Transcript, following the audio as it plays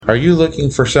Are you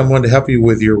looking for someone to help you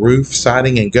with your roof,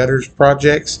 siding, and gutters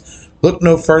projects? Look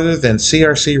no further than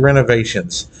CRC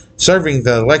Renovations. Serving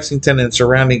the Lexington and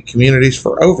surrounding communities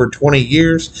for over 20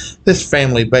 years, this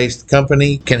family-based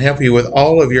company can help you with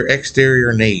all of your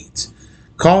exterior needs.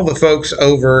 Call the folks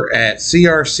over at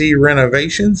CRC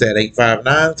Renovations at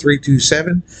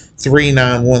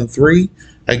 859-327-3913.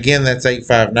 Again, that's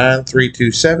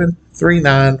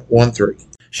 859-327-3913.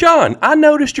 Sean, I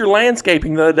noticed your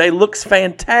landscaping the other day looks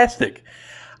fantastic.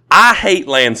 I hate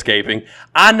landscaping.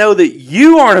 I know that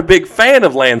you aren't a big fan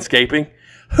of landscaping.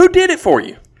 Who did it for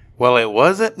you? Well, it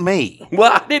wasn't me.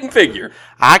 Well, I didn't figure.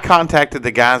 I contacted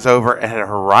the guys over at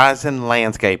Horizon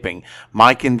Landscaping.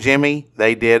 Mike and Jimmy,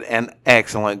 they did an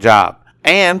excellent job.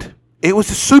 And it was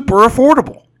super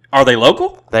affordable. Are they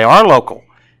local? They are local.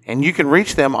 And you can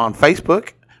reach them on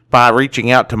Facebook by reaching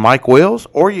out to Mike Wills,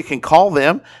 or you can call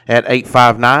them at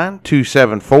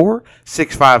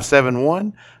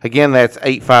 859-274-6571. Again, that's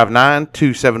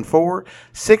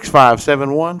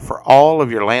 859-274-6571 for all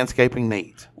of your landscaping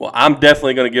needs. Well, I'm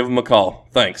definitely going to give them a call.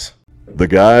 Thanks. The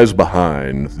guys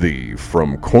behind the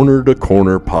From Corner to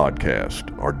Corner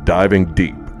podcast are diving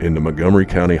deep into Montgomery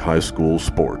County High School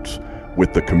sports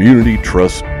with the Community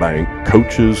Trust Bank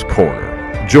Coaches Corner.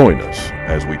 Join us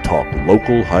as we talk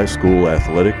local high school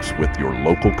athletics with your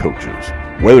local coaches.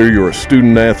 Whether you're a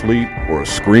student athlete or a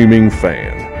screaming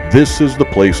fan, this is the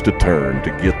place to turn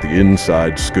to get the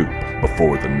inside scoop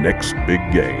before the next big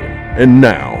game. And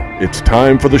now it's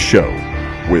time for the show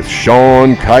with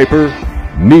Sean Kuiper,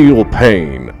 Neil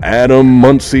Payne, Adam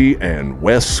Muncie, and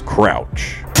Wes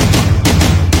Crouch.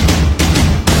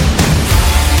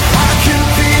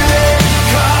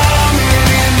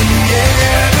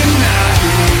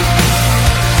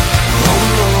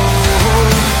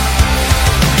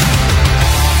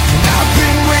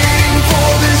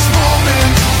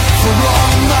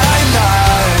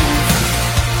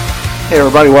 Hey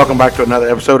everybody, welcome back to another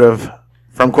episode of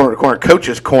From Corner to Corner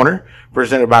Coaches Corner,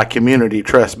 presented by Community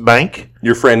Trust Bank.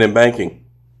 Your friend in banking.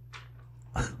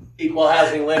 Equal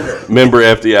housing lender. Member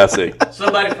FDIC.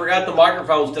 Somebody forgot the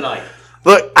microphones tonight.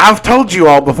 Look, I've told you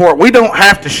all before, we don't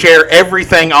have to share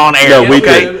everything on air. No, we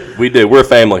okay? do. We do. We're a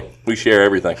family. We share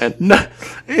everything. And no,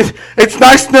 it's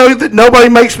nice to know that nobody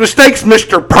makes mistakes,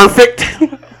 Mr. Perfect.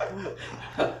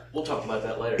 We'll talk about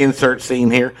that later. Insert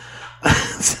scene here.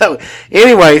 So,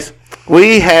 anyways,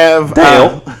 we have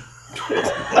Dale.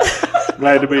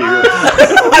 Glad to be here.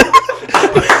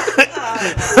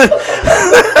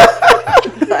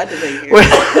 Glad to be here. We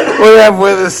have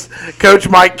with us Coach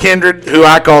Mike Kindred, who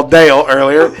I called Dale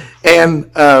earlier,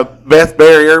 and Beth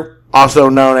Barrier, also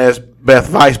known as Beth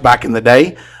Vice back in the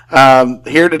day,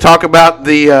 here to talk about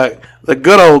the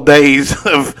good old days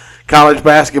of college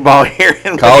basketball here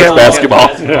in College basketball.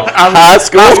 High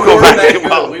school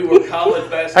basketball. We were college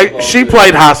basketball. Hey, she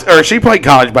played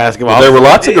college basketball. There were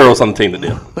lots of girls on the team that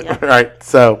did. Right.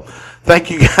 So, thank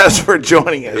you guys for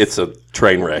joining us. It's a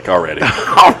train wreck already.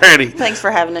 Thanks for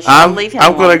having us. I'm Leave him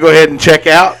going to go ahead and check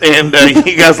out, and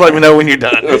you guys let me know when you're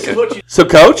done. Okay. So,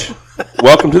 Coach,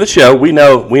 welcome to the show. We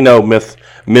know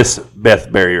Miss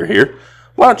Beth Barrier here.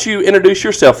 Why don't you introduce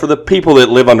yourself for the people that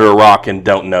live under a rock and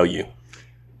don't know you?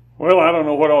 Well, I don't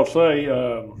know what I'll say.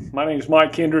 My name is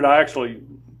Mike Kindred. I actually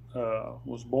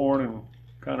was born and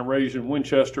kind of raised in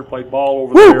Winchester, played ball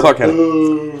over there. Clark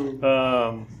County.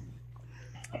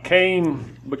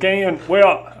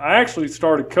 I actually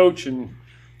started coaching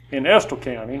in Estill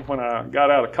County when I got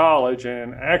out of college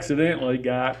and accidentally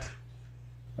got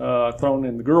thrown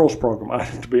in the girls program.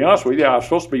 To be honest with you, I was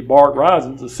supposed to be Bart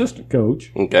Rison's assistant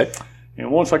coach. Okay. And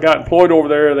once I got employed over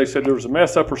there, they said there was a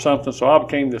mess up or something, so I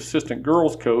became the assistant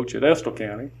girls coach at Estill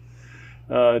County.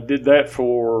 Did that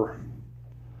for,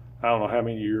 I don't know how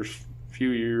many years, a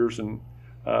few years. And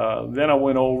then I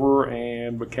went over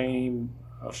and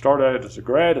started out as a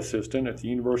grad assistant at the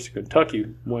University of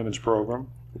Kentucky women's program.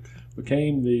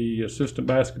 Became the assistant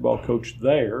basketball coach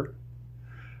there.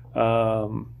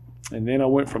 And then I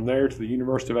went from there to the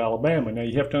University of Alabama. Now,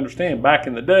 you have to understand, back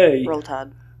in the day, Roll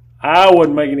Tide. I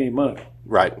wasn't making any money.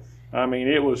 Right. I mean,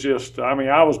 it was just,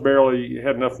 I was barely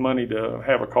had enough money to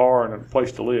have a car and a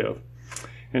place to live.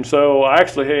 And so I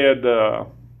actually had, I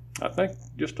think,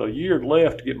 just a year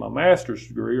left to get my master's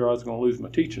degree or I was going to lose my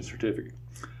teaching certificate.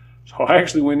 So I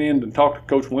actually went in and talked to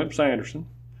Coach Wimp Sanderson.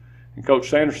 And Coach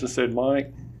Sanderson said,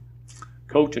 Mike,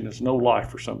 coaching is no life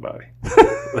for somebody.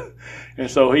 And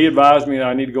so he advised me that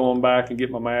I need to go on back and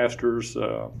get my master's,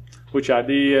 which I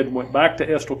did. Went back to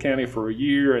Estill County for a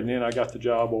year, and then I got the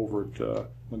job over at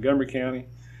Montgomery County.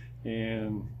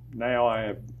 And now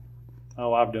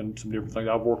I've done some different things.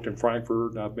 I've worked in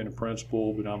Frankfort, and I've been a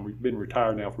principal, but I've been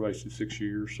retired now for basically 6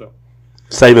 years. So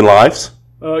Saving lives.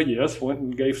 Yes, went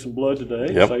and gave some blood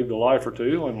today. Yep. Saved a life or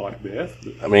two, unlike Beth.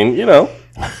 But, I mean, you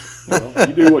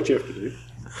do what you have to do.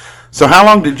 So how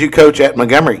long did you coach at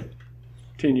Montgomery?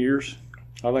 10 years.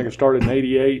 I think I started in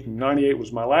 88, and 98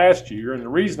 was my last year. And the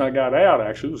reason I got out,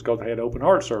 actually, was because I had open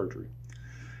heart surgery.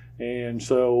 And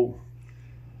so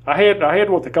I had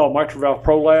what they call mitral valve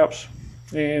prolapse,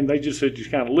 and they just said you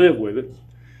kind of live with it.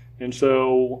 And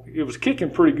so it was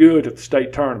kicking pretty good at the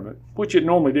state tournament, which it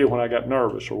normally did when I got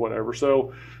nervous or whatever.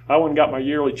 So I went and got my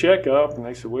yearly checkup, and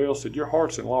they said, well, your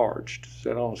heart's enlarged.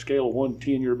 Said on a scale of 1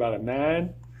 to 10, you're about a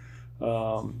 9.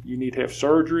 You need to have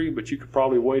surgery, but you could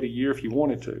probably wait a year if you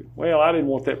wanted to. Well, I didn't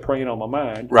want that preying on my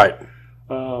mind. Right.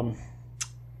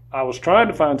 I was trying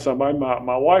to find somebody.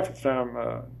 My wife at the time,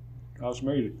 I was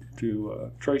married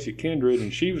to Tracy Kindred,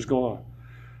 and she was going to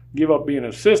give up being an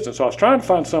assistant. So I was trying to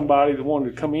find somebody that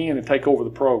wanted to come in and take over the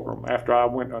program after I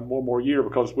went on one more year,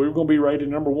 because we were going to be rated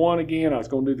number 1 again. I was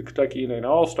going to do the Kentucky Indiana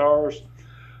All-Stars,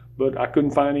 but I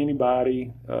couldn't find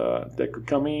anybody that could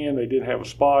come in. They didn't have a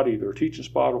spot, either a teaching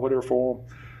spot or whatever for them.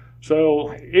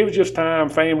 So it was just time,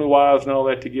 family-wise and all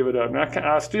that, to give it up. And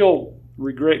I still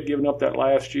regret giving up that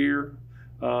last year,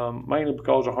 mainly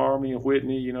because of Harmony and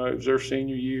Whitney. It was their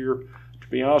senior year. To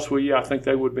be honest with you, I think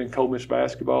they would have been co-miss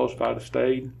basketballs if I'd have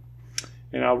stayed.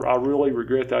 And I really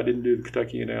regret that I didn't do the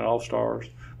Kentucky Indiana All-Stars.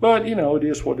 But, it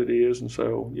is what it is. And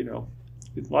so,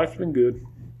 life's been good.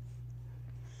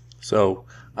 So,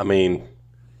 I mean,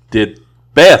 did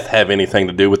Beth have anything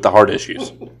to do with the heart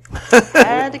issues? I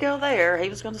had to go there. He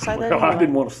was going to say that. Well, I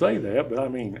didn't want to say that, but I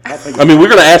think. We're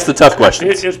going to ask the tough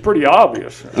questions. It's pretty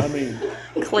obvious.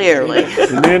 Clearly.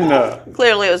 And then.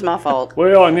 Clearly, it was my fault.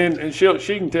 Well, and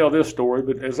she can tell this story,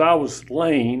 but as I was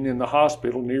laying in the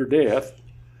hospital near death,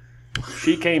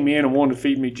 she came in and wanted to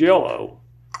feed me Jell-O.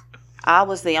 I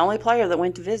was the only player that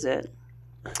went to visit.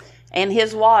 And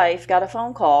his wife got a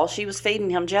phone call. She was feeding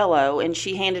him Jell-O, and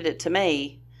she handed it to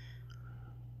me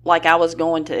like I was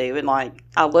going to. And, I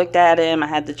looked at him. I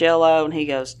had the Jell-O, and he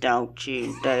goes, "Don't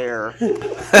you dare." So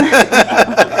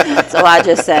I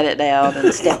just sat it down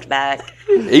and stepped back.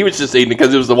 He was just eating it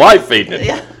because it was the wife feeding it.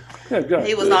 Yeah.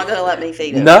 He was not going to let me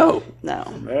feed it. No. That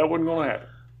wasn't going to happen.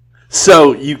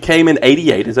 So you came in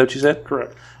 88, is that what you said?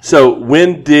 Correct. So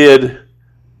when did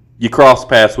you cross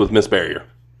paths with Miss Barrier?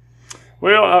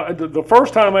 Well, the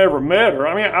first time I ever met her,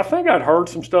 I think I'd heard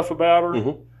some stuff about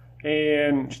her,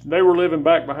 and they were living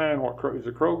back behind, is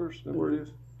it Kroger's? Is that where it is?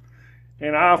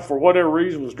 And I, for whatever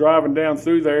reason, was driving down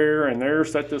through there, and there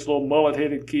sat this little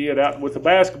mullet-headed kid out with a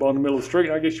basketball in the middle of the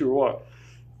street. I guess you were what,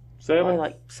 7? Probably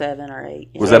like 7 or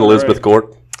 8. Was that Elizabeth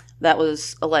Court? That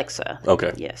was Alexa.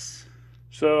 Okay. Yes.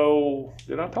 So,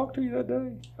 did I talk to you that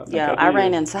day? I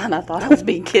ran inside. I thought I was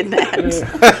being kidnapped. there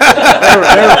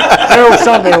was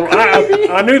something.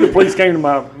 I knew the police came to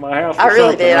my house. I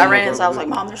really did. I ran inside. I was like,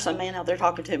 "Mom, there's some man out there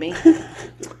talking to me."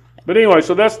 But anyway,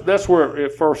 so that's where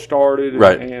it first started.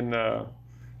 Right. And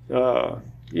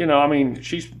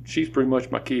she's pretty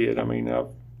much my kid. I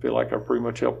feel like I pretty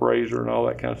much helped raise her and all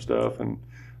that kind of stuff. And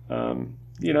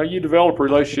you develop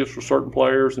relationships with certain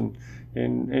players,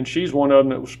 and she's one of them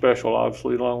that was special,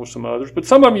 obviously, along with some others. But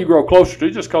some of them you grow closer to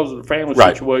just because of the family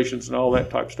situations and all that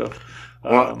type of stuff.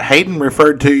 Well, Hayden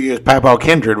referred to you as Papa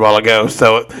Kindred a while ago,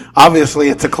 so obviously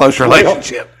it's a close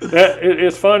relationship.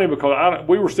 It's funny because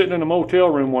we were sitting in a motel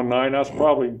room one night, and I was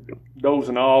probably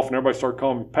dozing off, and everybody started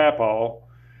calling me Papa.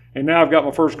 And now I've got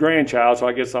my first grandchild, so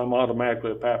I guess I'm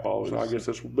automatically a Papa. So I guess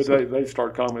they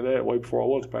started calling me that way before I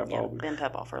was a Papa. Yeah, been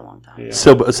Papa for a long time. Yeah.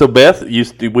 So Beth,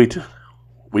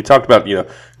 we talked about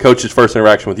Coach's first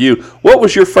interaction with you. What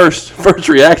was your first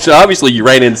reaction? Obviously, you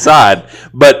ran inside,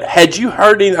 but had you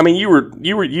heard anything? You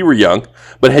were young,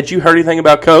 but had you heard anything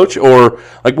about Coach, or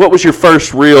what was your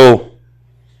first real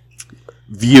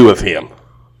view of him?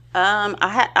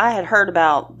 I had heard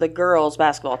about the girls'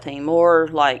 basketball team, more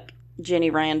like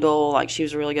Jenny Randall, she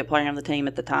was a really good player on the team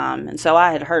at the time, and so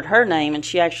I had heard her name, and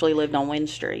she actually lived on Wynn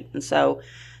Street, and so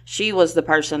she was the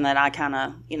person that I kind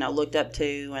of looked up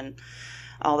to and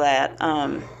all that.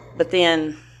 But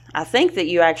then I think that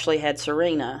you actually had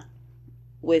Serena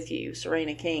with you,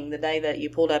 Serena King, the day that you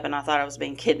pulled up and I thought I was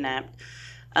being kidnapped.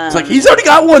 It's he's already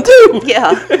got one too.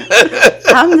 Yeah.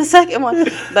 I'm the second one.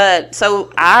 But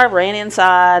so I ran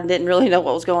inside, didn't really know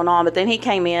what was going on. But then he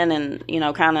came in and,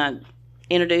 kind of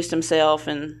introduced himself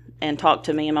and talked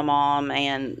to me and my mom.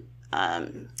 And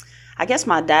I guess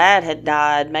my dad had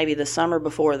died maybe the summer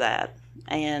before that.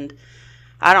 And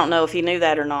I don't know if he knew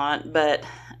that or not, but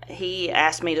he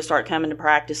asked me to start coming to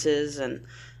practices and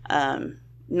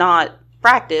not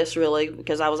practice really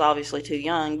because I was obviously too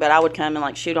young, but I would come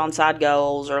and shoot onside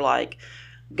goals or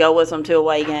go with them to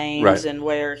away games Right. and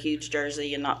wear a huge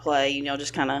jersey and not play,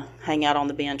 just kind of hang out on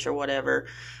the bench or whatever.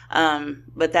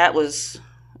 But that was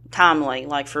timely,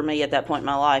 like for me at that point in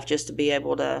my life, just to be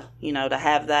able to, to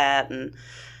have that. And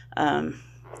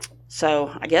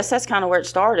so I guess that's kind of where it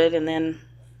started. And then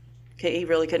he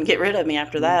really couldn't get rid of me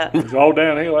after that. It was all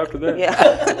downhill after that.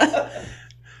 Yeah.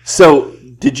 So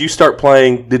did you start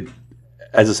playing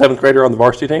as a 7th grader on the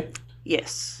varsity team?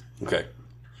 Yes. Okay.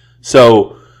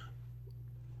 So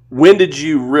when did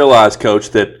you realize, Coach,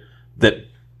 that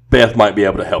Beth might be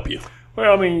able to help you?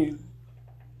 Well, I mean,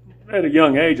 at a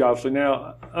young age, obviously.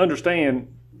 Now, understand,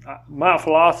 my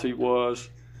philosophy was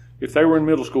if they were in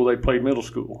middle school, they played middle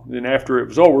school. Then after it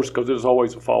was over, because it was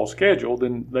always a fall schedule,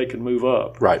 then they could move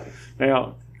up. Right.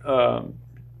 Now,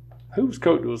 who was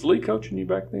coaching? Was Lee coaching you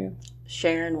back then?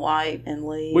 Sharon White and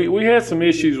Lee. We had some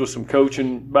issues with some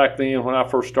coaching back then when I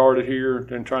first started here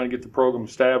and trying to get the program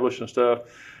established and stuff.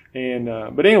 And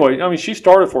but anyway, I mean, she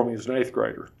started for me as an 8th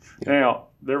grader. Now,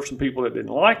 there were some people that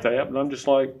didn't like that, but I'm just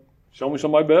like, show me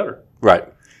somebody better.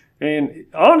 Right. And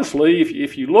honestly,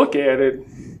 if you look at it,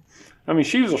 I mean,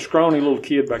 she was a scrawny little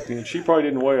kid back then. She probably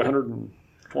didn't weigh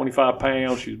 125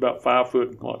 pounds. She was about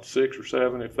 5'6" or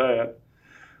 7", if that.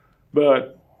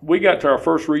 But we got to our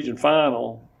first region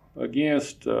final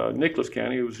against Nicholas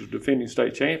County, who was a defending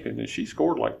state champion, and she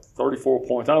scored like 34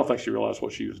 points. I don't think she realized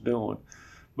what she was doing.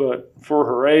 But for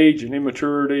her age and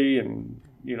immaturity and,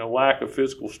 lack of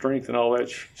physical strength and all that,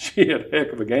 she had a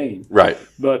heck of a game. Right.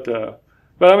 But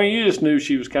I mean, you just knew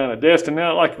she was kind of destined.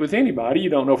 Now, like with anybody, you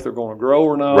don't know if they're going to grow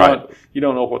or not. Right. You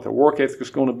don't know what their work ethic is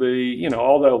going to be.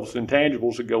 All those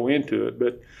intangibles that go into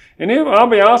it. I'll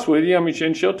be honest with you. I mean,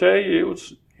 and she'll tell you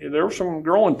there were some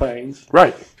growing pains.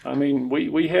 Right. I mean,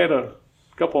 we had a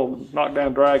couple of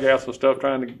knockdown drag-outs and stuff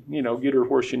trying to, get her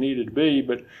where she needed to be.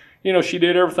 But, she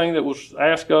did everything that was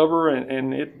asked of her,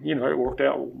 and it, it worked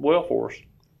out well for us.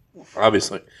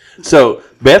 Obviously. So,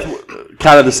 Beth,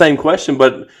 kind of the same question,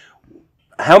 but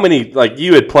how many, like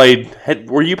you had played,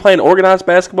 were you playing organized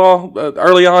basketball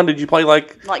early on? Did you play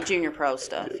like junior pro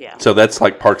stuff, yeah. So that's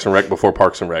like Parks and Rec before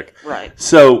Parks and Rec. Right.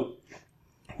 So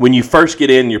when you first get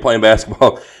in, you're playing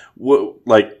basketball,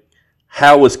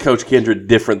 how was Coach Kindred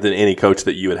different than any coach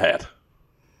that you had had?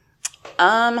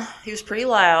 He was pretty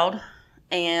loud,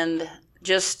 and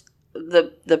just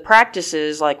the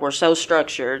practices were so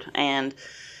structured, and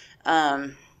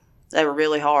they were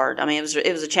really hard. I mean,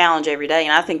 it was a challenge every day,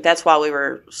 and I think that's why we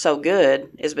were so good,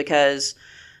 is because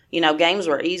games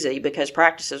were easy because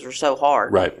practices were so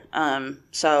hard. Right.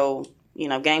 So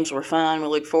games were fun. We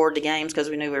looked forward to games because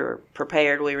we knew we were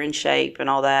prepared, we were in shape, and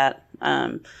all that.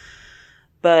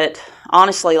 But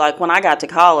honestly, when I got to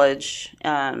college,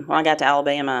 when I got to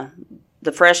Alabama,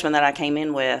 the freshmen that I came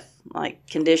in with,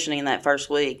 conditioning that first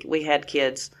week, we had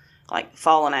kids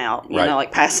falling out,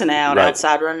 passing out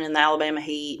outside, running in the Alabama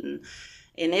heat, and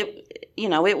it,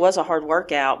 it was a hard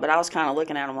workout. But I was kind of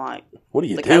looking at them like, "What are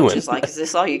you the doing?" Coach is is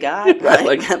this all you got?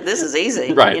 This is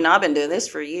easy. Right. I've been doing this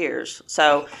for years,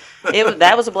 so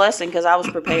that was a blessing because I was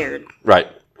prepared.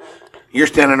 Right. You're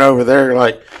standing over there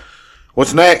like,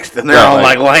 what's next? And they're all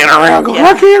Right. laying around going, Yeah.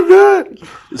 I can't do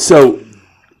it. So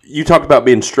you talked about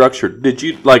being structured. Did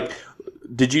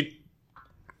you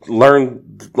learn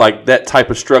that type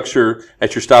of structure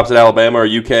at your stops at Alabama or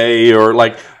UK, or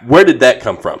where did that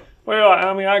come from? Well,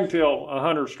 I mean, I can tell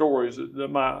 100 stories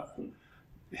that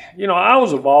I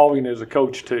was evolving as a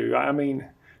coach too. I mean,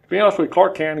 to be honest with you,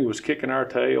 Clark County was kicking our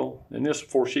tail, and this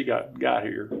before she got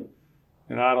here.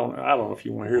 And I don't know if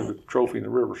you want to hear the Trophy in the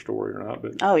River story or not,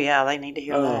 but Oh yeah, they need to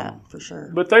hear that for sure.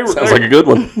 but they were Sounds like a good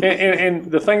one. And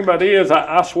the thing about it is,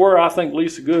 I swear, I think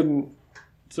Lisa Gooden,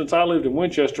 since I lived in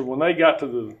Winchester, when they got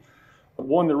to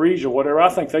won the region or whatever, I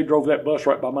think they drove that bus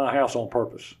right by my house on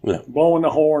purpose, blowing the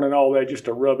horn and all that just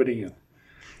to rub it in.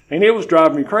 And it was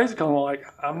driving me crazy because I'm like,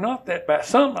 I'm not that bad.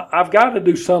 I've got to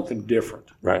do something different.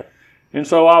 Right. And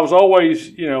so I was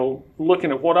always,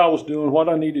 looking at what I was doing, what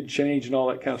I needed to change, and all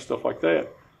that kind of stuff like that.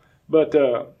 But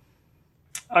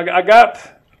I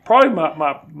got probably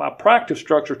my practice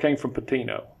structure came from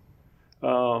Patino.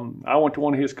 I went to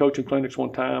one of his coaching clinics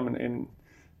one time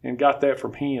and got that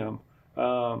from him.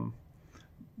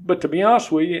 But to be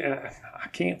honest with you, I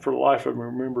can't for the life of me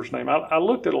remember his name. I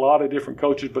looked at a lot of different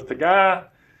coaches, but the guy,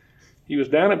 he was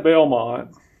down at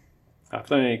Belmont, I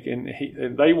think,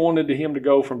 and they wanted him to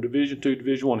go from Division II to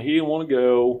Division I. He didn't want to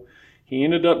go. He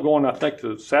ended up going, I think,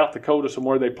 to South Dakota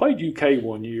somewhere. They played UK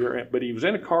one year, but he was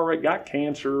in a car wreck, got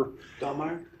cancer.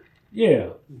 Dolmeyer? Yeah,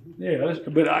 yeah.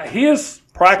 But his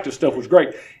practice stuff was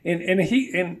great, and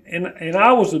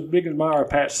I was a big admirer of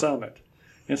Pat Summit,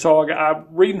 and so I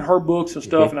reading her books and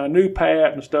stuff, and I knew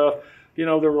Pat and stuff.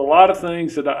 there were a lot of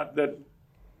things that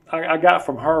I got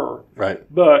from her. Right.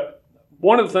 But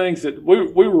one of the things that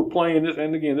we were playing,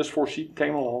 and again, this before she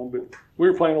came along, but we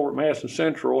were playing over at Madison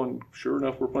Central, and sure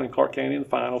enough, we're playing Clark County in the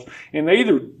finals, and they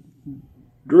either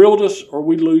drilled us or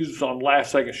we'd lose on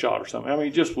last second shot or something. I mean,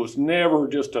 it just was never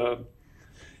just a.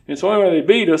 And so anyway, they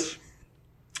beat us.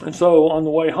 And so on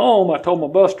the way home, I told my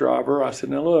bus driver, I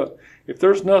said, now look, if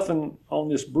there's nothing on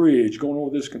this bridge going over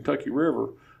this Kentucky River,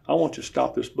 I want you to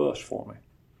stop this bus for me.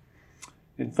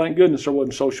 And thank goodness there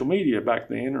wasn't social media back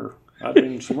then, or I'd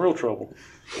been in some real trouble.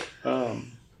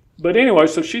 But anyway,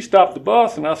 so she stopped the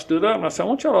bus, and I stood up, and I said, I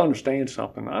want y'all to understand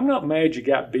something. I'm not mad you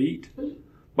got beat,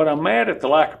 but I'm mad at the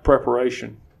lack of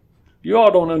preparation. You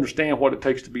all don't understand what it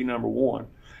takes to be number one.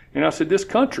 And I said, this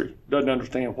country doesn't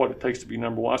understand what it takes to be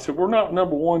number one. I said, we're not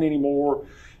number one anymore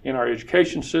in our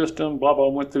education system, blah, blah.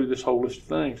 I went through this whole list of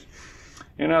things.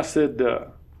 And I said,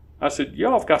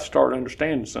 y'all have got to start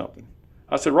understanding something.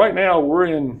 I said, right now we're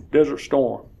in Desert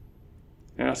Storm.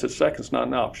 And I said, second's not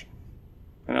an option.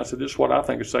 And I said, this is what I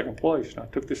think is second place. And I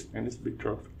took this, and it's a big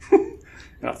trophy.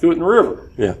 And I threw it in the river.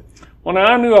 Yeah. Well, now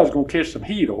I knew I was going to catch some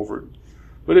heat over it.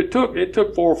 But it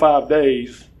took 4 or 5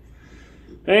 days.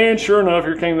 And sure enough,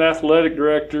 here came the athletic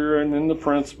director, and then the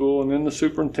principal, and then the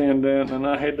superintendent, and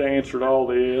I had to answer to all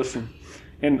this.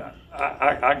 And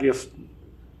I guess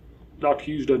Dr.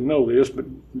 Hughes doesn't know this, but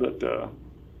the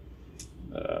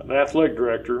athletic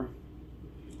director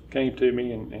came to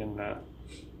me and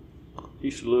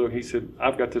he said, look, he said,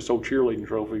 I've got this old cheerleading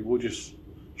trophy. We'll just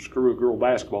screw a girl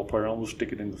basketball player on. We'll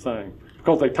stick it in the thing.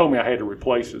 Because they told me I had to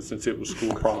replace it since it was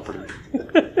school property.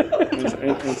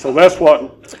 and so that's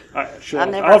what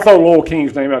I'll throw Lowell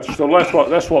King's name out there. So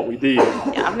that's what we did.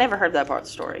 Yeah, I've never heard that part of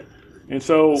the story. And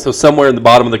so somewhere in the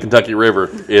bottom of the Kentucky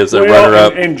River is a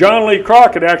runner-up. And John Lee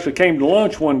Crockett actually came to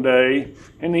lunch one day,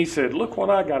 and he said, look what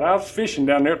I got. I was fishing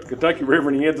down there at the Kentucky River,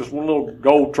 and he had this one little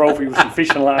gold trophy with some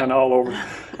fishing line all over it.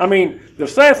 I mean, the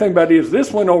sad thing about it is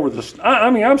this went over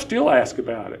I'm still asked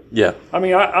about it. Yeah. I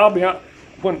mean, I'll be honest.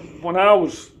 When I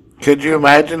was... Could you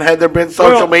imagine had there been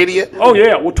social media? Oh,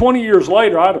 yeah. Well, 20 years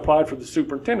later, I'd applied for the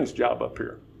superintendent's job up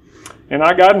here. And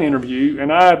I got an interview,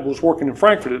 and I was working in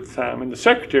Frankfort at the time, and the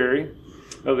secretary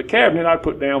of the cabinet I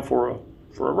put down for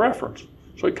a reference.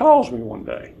 So he calls me one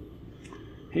day.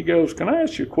 He goes, can I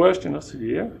ask you a question? I said,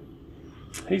 yeah.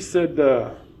 He said,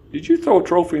 did you throw a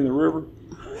trophy in the river?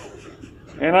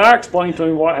 And I explained to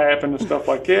him what happened and stuff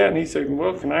like that, and he said,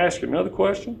 well, can I ask you another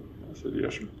question? I said,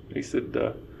 yes, sir. He said,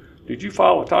 did you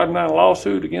file a Title IX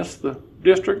lawsuit against the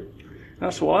district? And I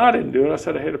said, well, I didn't do it. I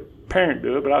said I had a parent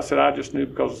do it, but I said I just knew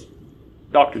because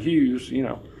Dr. Hughes,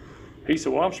 He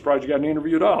said, well, I'm surprised you got an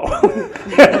interview at all. I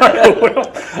go,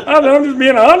 well, I'm just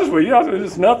being honest with you. I said,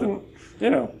 it's nothing,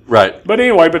 Right. But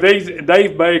anyway,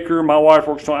 Dave Baker, my wife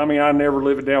works on, I never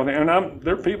live it down there. And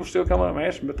there are people still come up and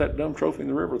ask me about that dumb trophy in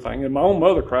the river thing. And my own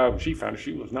mother cried when she found it.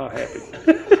 She was not happy.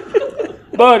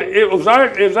 But it was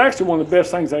actually one of the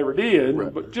best things I ever did.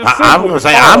 Right. But I'm going to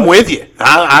say, I'm with you.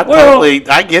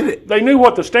 I get it. They knew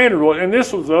what the standard was. And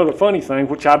this was the other funny thing,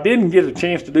 which I didn't get a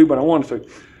chance to do, but I wanted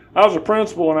to. I was a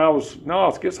principal, and I was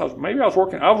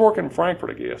working in Frankfort,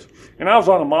 I guess. And I was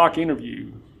on a mock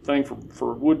interview thing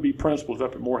for would-be principals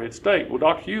up at Morehead State. Well,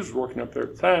 Dr. Hughes was working up there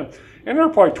at the time, and there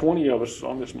were probably 20 of us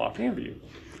on this mock interview.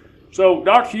 So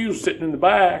Dr. Hughes was sitting in the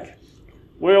back.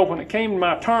 Well, when it came to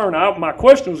my turn, my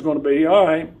question was going to be, all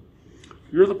right,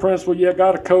 you're the principal, you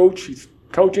got a coach, he's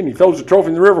coaching, he throws the trophy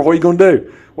in the river, what are you going to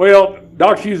do? Well,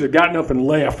 Dr. Hughes had gotten up and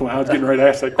left when I was getting ready to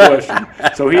ask that question,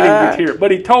 so he didn't get to hear it. But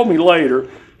he told me later,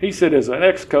 he said, as an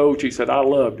ex-coach, he said, I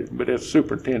loved it, but as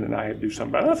superintendent, I had to do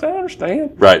something about it. I said, I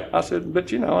understand. Right. I said,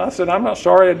 but, I'm not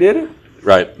sorry I did it.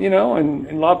 Right. And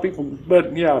a lot of people,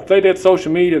 but yeah, if they'd had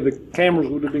social media, the cameras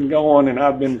would have been going, and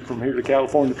I've been from here to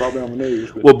California probably on the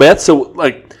news. But. Well, Beth, so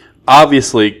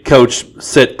obviously, Coach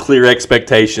set clear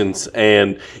expectations,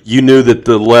 and you knew that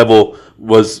the level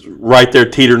was right there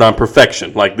teetering on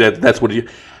perfection. Like that's what you.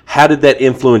 How did that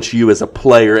influence you as a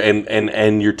player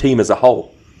and your team as a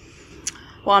whole?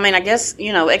 Well, I guess,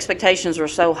 expectations were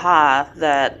so high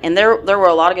and there were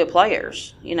a lot of good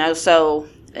players, so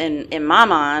in my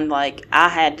mind, I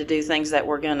had to do things that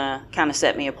were going to kind of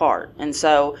set me apart. And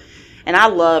I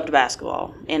loved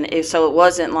basketball. And so it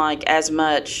wasn't as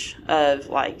much of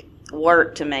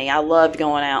work to me. I loved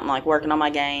going out and working on my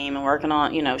game and working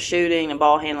on, shooting and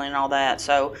ball handling and all that.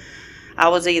 So I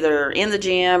was either in the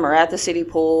gym or at the city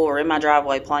pool or in my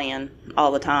driveway playing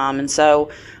all the time. And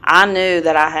so I knew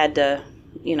that I had to,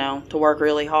 to work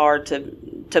really hard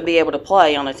to be able to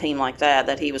play on a team like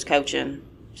that he was coaching.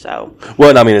 So.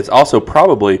 Well, it's also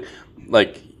probably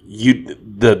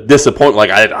the disappointment,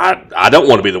 like I don't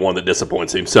want to be the one that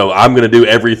disappoints him, so I'm going to do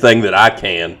everything that I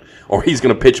can, or he's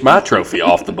going to pitch my trophy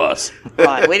off the bus.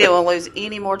 Right. We didn't want to lose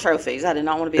any more trophies. I did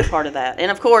not want to be a part of that.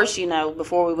 And of course,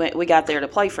 before we got there to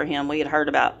play for him, we had heard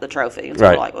about the trophy. And so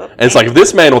right. we're like, well, and it's like, if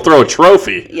this man will throw a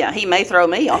trophy, yeah, he may throw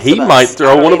me off. He the bus. might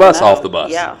throw one of us off the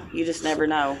bus. Yeah, you just never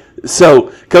know.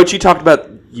 So, Coach, you talked about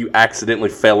you accidentally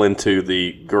fell into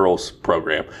the girls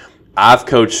program. I've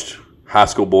coached high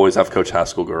school boys. I've coached high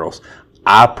school girls.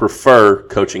 I prefer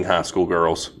coaching high school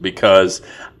girls because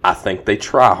I think they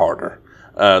try harder.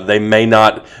 They may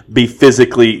not be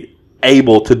physically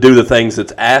able to do the things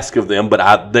that's asked of them,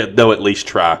 but they'll at least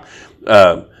try.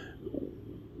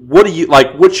 What do you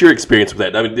like? What's your experience with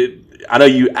that? I mean, I know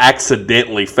you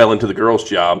accidentally fell into the girls'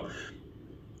 job.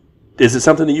 Is it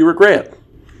something that you regret?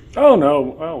 Oh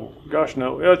no! Oh gosh,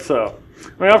 no! It's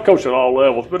I've coached at all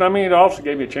levels, but it also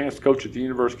gave me a chance to coach at the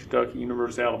University of Kentucky,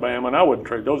 University of Alabama, and I wouldn't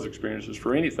trade those experiences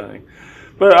for anything.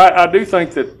 But I do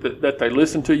think that they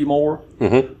listen to you more.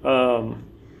 Mm-hmm.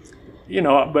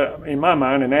 But in my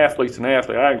mind, an athlete's an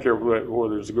athlete. I didn't care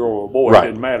whether it's a girl or a boy. Right. It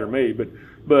didn't matter to me.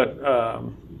 But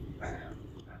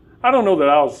I don't know that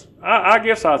I was. I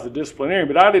guess I was a disciplinarian,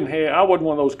 but I wasn't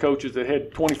one of those coaches that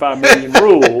had 25 million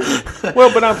rules.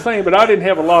 Well, but I didn't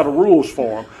have a lot of rules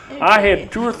for them. I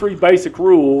had 2 or 3 basic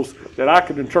rules that I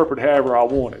could interpret however I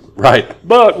wanted. Right.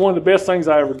 But one of the best things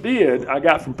I ever did, I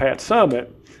got from Pat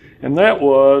Summit, and that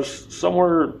was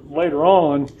somewhere later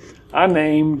on, I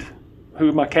named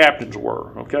who my captains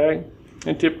were, okay?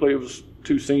 And typically it was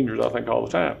 2 seniors, I think, all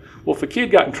the time. Well, if a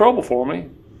kid got in trouble for me,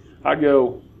 I'd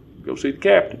go see the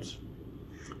captains.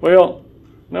 Well,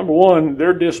 number one,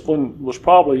 their discipline was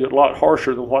probably a lot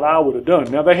harsher than what I would have done.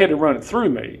 Now, they had to run it through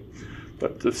me.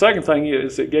 But the second thing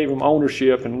is it gave them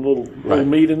ownership and a little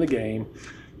meat in the game.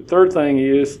 The third thing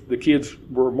is the kids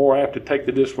were more apt to take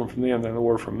the discipline from them than they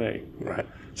were from me. Right.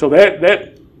 So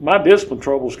that my discipline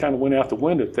troubles kind of went out the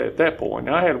window at that point.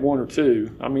 Now, I had 1 or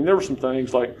 2. There were some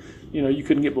things like, you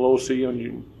couldn't get below a C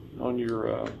on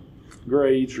your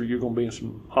grades, or you're going to be in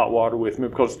some hot water with me.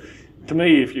 Because to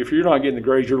me, if you're not getting the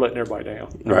grades, you're letting everybody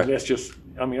down. Right. That's just.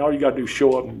 All you got to do is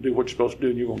show up and do what you're supposed to do,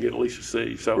 and you're going to get at least a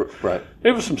C. So right.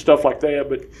 It was some stuff like that.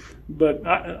 But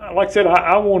like I said,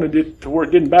 I wanted it to where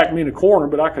it didn't back me in a corner,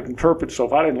 but I could interpret. So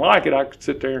if I didn't like it, I could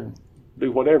sit there and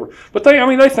do whatever. But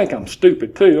they think I'm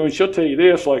stupid too. She'll tell you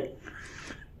this, like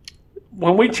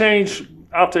when we changed,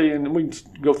 I'll tell you, and we can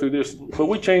go through this, but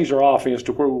we changed our offense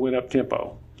to where we went up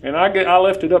tempo, and I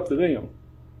left it up to them.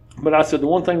 But I said the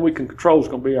one thing we can control is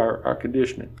going to be our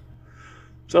conditioning.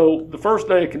 So the first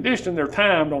day of conditioning, they're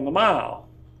timed on the mile.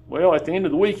 Well, at the end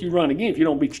of the week, you run again. If you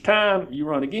don't beat your time, you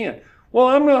run again. Well,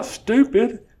 I'm not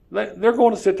stupid. They're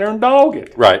going to sit there and dog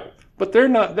it. Right. But they're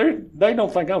not. They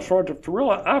don't think I'm smart to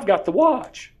realize I've got the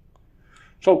watch.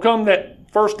 So come that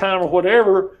first time or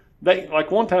whatever, like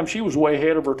one time she was way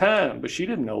ahead of her time, but she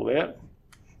didn't know that.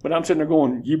 But I'm sitting there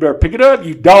going, you better pick it up,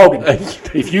 you dogging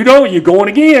it. If you don't, you're going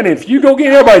again. And if you go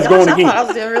again, everybody's going again. I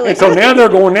was doing really and so now they're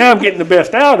going, now I'm getting the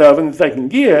best out of them that they can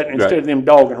get instead of them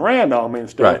dogging around on me and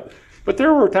stuff. Right. But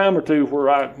there were a time or two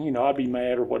where I'd be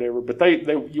mad or whatever, but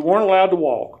you weren't allowed to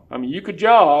walk. You could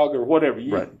jog or whatever.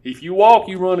 Right. If you walk,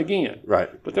 you run again. Right.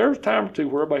 But there was a time or two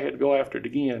where everybody had to go after it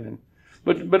again.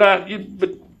 But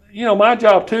my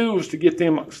job too was to get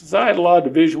them, since I had a lot of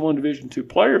Division I, Division II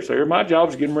players there, my job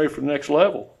was getting ready for the next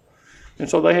level. And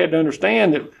so they had to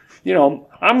understand that,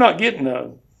 I'm not getting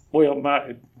at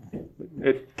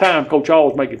the time, Coach Hall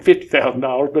was making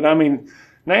 $50,000, but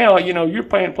now, you're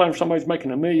playing for somebody who's making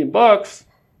 $1 million.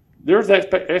 There's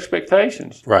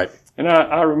expectations. Right. And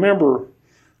I remember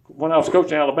when I was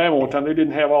coaching Alabama one time, they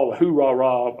didn't have all the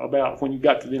hoorah about when you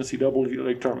got to the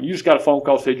NCAA tournament. You just got a phone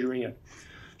call, said you're in.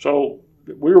 So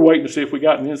we were waiting to see if we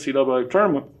got in the NCAA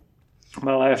tournament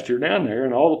my last year down there,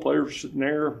 and all the players were sitting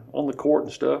there on the court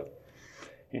and stuff.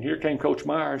 And here came Coach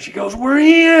Meyer, and she goes, we're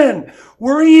in the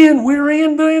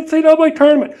NCAA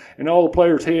tournament. And all the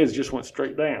players' heads just went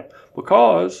straight down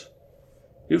because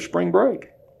it was spring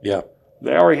break. Yeah.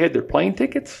 They already had their plane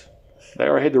tickets. They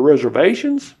already had their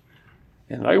reservations,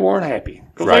 and they weren't happy.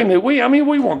 Because they knew we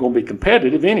weren't going to be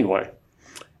competitive anyway.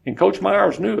 And Coach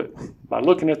Myers knew it by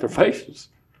looking at their faces.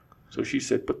 So she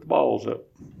said, put the balls up.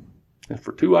 And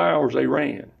for 2 hours, they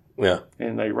ran. Yeah.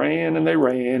 And they ran,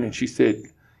 and she said,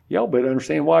 y'all better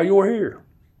understand why you're here.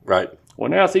 Right. Well,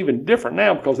 now it's even different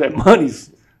now because that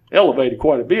money's elevated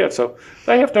quite a bit. So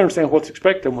they have to understand what's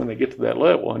expected when they get to that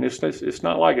level. And it's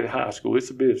not like at high school. It's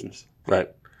a business. Right.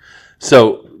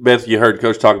 So, Beth, you heard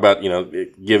Coach talk about,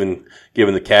 giving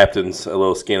the captains a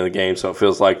little skin in the game, so it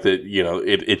feels like that,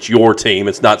 it's your team.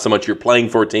 It's not so much you're playing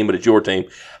for a team, but it's your team.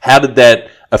 How did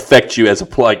that affect you as a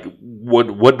player?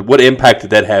 What impact did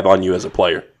that have on you as a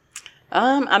player?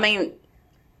 I mean,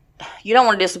 you don't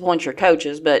want to disappoint your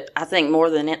coaches, but I think more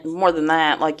than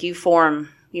that, like you form,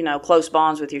 close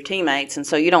bonds with your teammates, and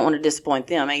so you don't want to disappoint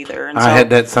them either. And I had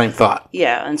that same thought.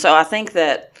 Yeah, and so I think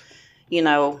that,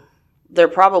 there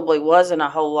probably wasn't a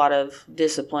whole lot of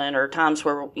discipline or times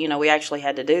where, we actually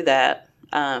had to do that.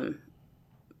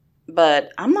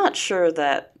 But I'm not sure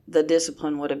that the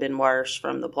discipline would have been worse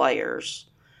from the players,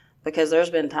 because there's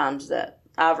been times that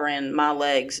I've ran my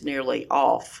legs nearly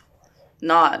off,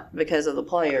 not because of the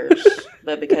players,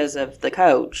 but because of the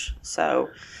coach. So,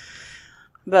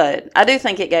 but I do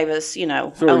think it gave us, So are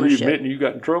you ownership. admitting you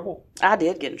got in trouble? I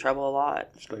did get in trouble a lot.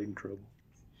 Stayed in trouble.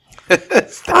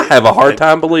 I have a hard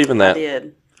time believing I that.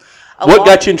 did. What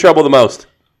got you in trouble the most?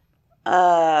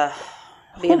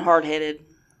 Being hard-headed.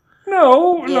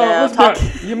 No, Yeah, that's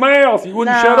not your mouth. You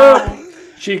wouldn't shut No. up.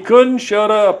 She couldn't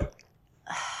shut up.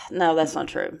 No, that's not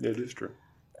true. That is true.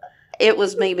 It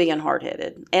was me being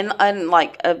hard-headed, and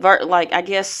I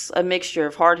guess a mixture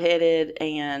of hard-headed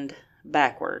and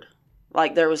backward.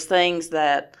 Like there was things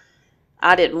that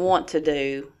I didn't want to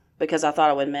do because I thought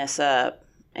I would mess up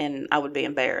and I would be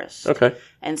embarrassed. Okay.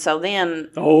 And so then,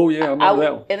 Oh, yeah, I remember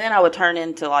that one. and then I would turn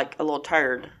into like a little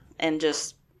turd and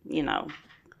just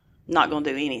not going to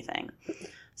do anything.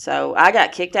 So I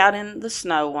got kicked out in the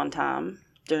snow one time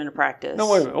during a practice. No,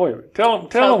 wait a minute. Tell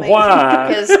Told them me. why.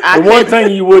 Because The I one couldn't-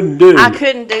 thing you wouldn't do. I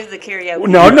couldn't do the karaoke.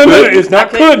 No, it's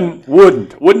not I couldn't.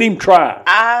 Wouldn't even try.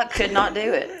 I could not do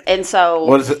it. And so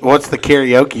What's the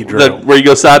karaoke drill? Where you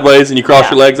go sideways and you cross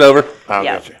Yeah. your legs over? I'll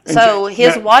yeah. get you. So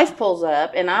his now- wife pulls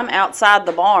up, and I'm outside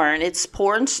the barn. It's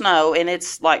pouring snow, and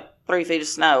it's like 3 feet of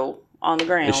snow on the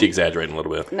ground. Is she exaggerating a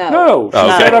little bit? No. No, she Oh,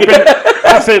 sat okay. up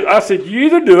in, I said, you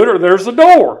either do it or there's the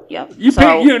door. Yep. You So, pick,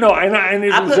 and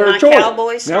it I was put their my choice.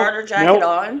 cowboy starter jacket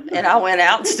on, and I went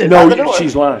out and stood No, by the door.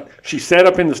 she's lying. She sat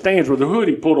up in the stands with the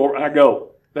hoodie pulled over. I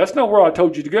go, that's not where I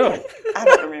told you to go. I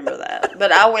don't remember that.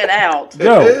 But I went out,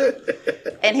 Go.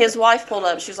 and his wife pulled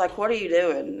up. She was like, "What are you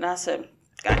doing?" And I said,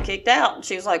 "Got kicked out." And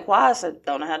she was like, "Why?" I said,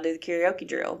 "Don't know how to do the karaoke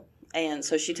drill." And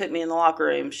so she took me in the locker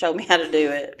room, showed me how to do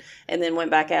it, and then went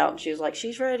back out. And she was like,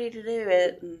 "She's ready to do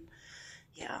it." And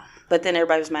yeah. But then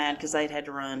everybody was mad because they'd had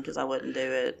to run because I wouldn't do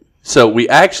it. So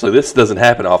this doesn't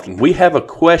happen often. We have a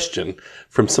question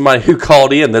from somebody who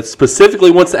called in that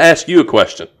specifically wants to ask you a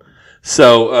question.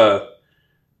 So,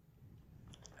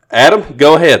 Adam,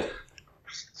 go ahead.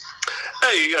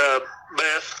 Hey,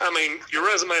 Beth, I mean, your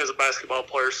resume as a basketball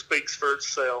player speaks for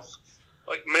itself.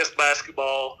 Like, missed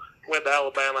basketball, went to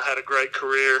Alabama, had a great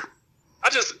career.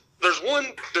 There's one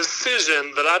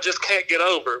decision that I just can't get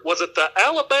over. Was it the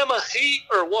Alabama Heat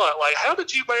or what? Like, how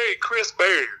did you marry Chris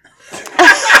Barrier?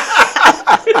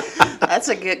 That's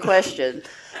a good question.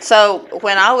 So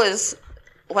when I was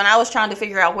trying to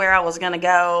figure out where I was going to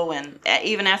go, and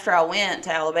even after I went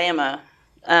to Alabama,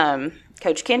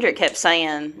 Coach Kindred kept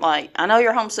saying, like, I know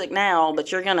you're homesick now,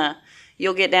 but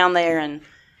you'll get down there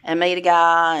and meet a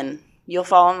guy, and you'll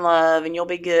fall in love, and you'll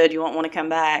be good. You won't want to come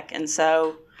back. And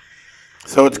so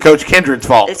So it's Coach Kindred's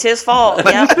fault. it's his fault.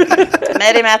 Yep.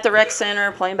 Met him at the rec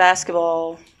center playing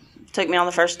basketball. Took me on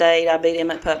the first date. I beat him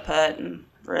at putt-putt, and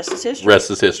the rest is history. Rest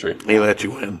is history. He let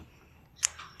you win.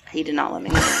 He did not let me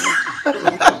win.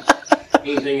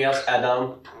 Anything else,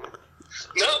 Adam?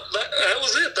 No, that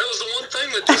was it. That was the one thing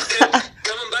that just kept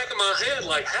coming back in my head.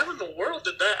 Like, how in the world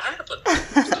did that happen?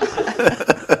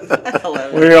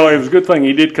 Well, it was a good thing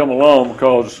he did come along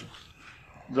because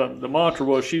the mantra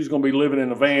was she's going to be living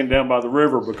in a van down by the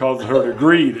river because of her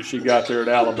degree that she got there at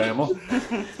Alabama.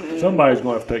 Somebody's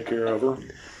going to have to take care of her.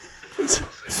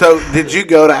 So did you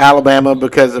go to Alabama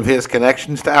because of his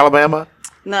connections to Alabama?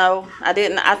 No, I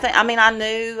didn't. I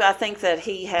think that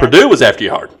he had Purdue was after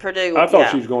you hard. Purdue. I thought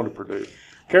yeah. she was going to Purdue.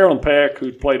 Carolyn Pack,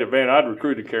 who played at Van, I'd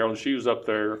recruited Carolyn. She was up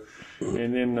there.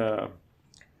 And then, of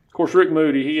course, Rick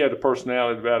Moody, he had a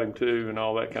personality about him too and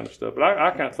all that kind of stuff. But I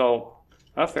kind of thought,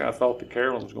 I thought that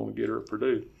Carolyn was going to get her at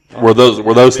Purdue. Were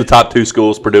those the top two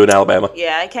schools, Purdue and Alabama?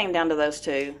 Yeah, it came down to those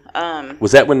two.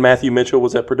 Was that when Matthew Mitchell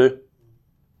was at Purdue?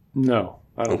 No,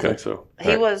 I don't Okay. think so.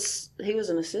 He was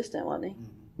an assistant, wasn't he?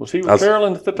 Was he with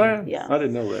Carolyn at the time? Yeah. I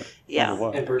didn't know that. Yeah. I don't know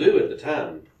why. And Purdue at the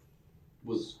time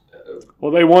was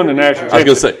Well, they won the national I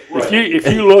was going championship. to say,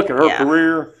 If you look at her Yeah.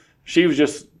 career, she was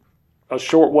just a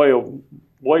short way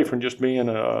away from just being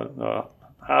a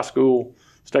high school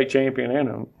state champion and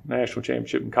a national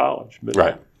championship in college. But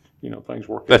Right. things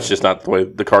work. That's just not the way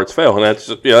the cards fell, and that's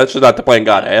just not the plan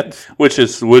God had, which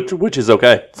is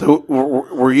okay. So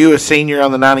were you a senior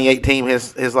on the '98 team?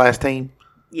 His last team,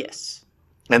 Yes.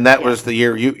 and that was the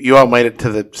year you all made it to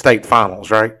the state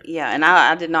finals, right? Yeah, and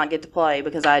I did not get to play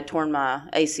because I had torn my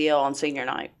ACL on senior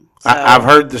night. So, I've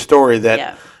heard the story that.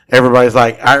 Yeah. Everybody's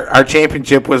like, our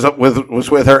championship was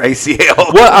with her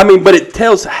ACL. Well, I mean, but it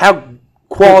tells how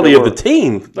quality of the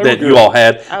team that you all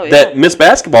had. Oh, yeah. That Miss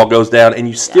Basketball goes down and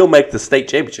you still make the state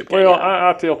championship game. Well,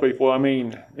 I tell people, I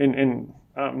mean, and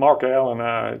Mark Allen and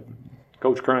I,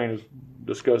 Coach Crane has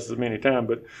discussed this many times,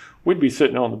 but we'd be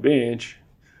sitting on the bench,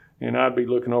 and I'd be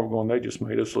looking over going, they just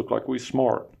made us look like we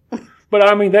smart. But,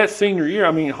 I mean, that senior year,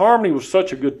 I mean, Harmony was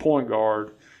such a good point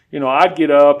guard. I'd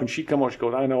get up, and she'd come on, she'd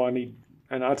go, I know I need –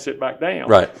 and I'd sit back down.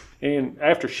 Right. And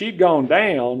after she'd gone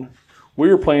down, we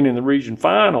were playing in the region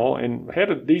final and had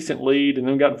a decent lead, and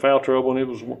then got in foul trouble, and it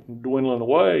was dwindling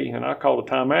away. And I called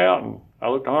a timeout, and I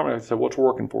looked at Harmony and I said, what's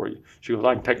working for you? She goes,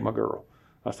 I can take my girl.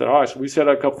 I said, all right. So we said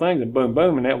a couple things, and boom,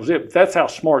 boom, and that was it. But that's how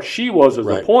smart she was as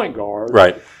a point guard.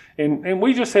 Right. And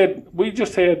we just had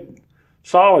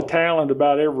solid talent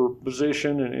about every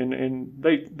position, and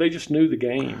they just knew the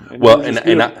game.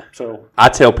 I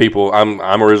tell people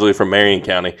I'm originally from Marion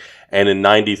County, and in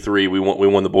 '93 we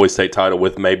won the boys state title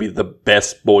with maybe the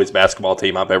best boys basketball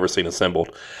team I've ever seen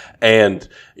assembled. And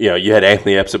you had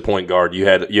Anthony Epps at point guard, you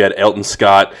had Elton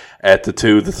Scott at the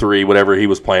 2, the 3, whatever he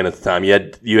was playing at the time.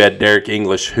 You had Derek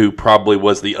English, who probably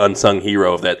was the unsung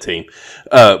hero of that team,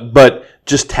 but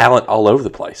just talent all over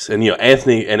the place. And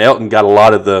Anthony and Elton got a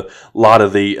lot of the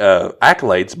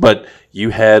accolades, but you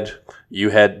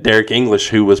had Derek English,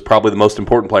 who was probably the most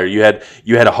important player. You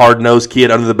had a hard-nosed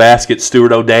kid under the basket,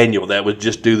 Stuart O'Daniel, that would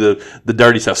just do the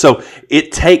dirty stuff. So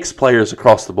it takes players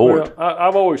across the board. Well,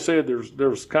 I've always said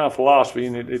there's kind of philosophy,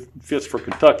 and it fits for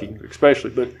Kentucky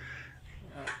especially. But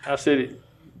I said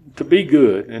to be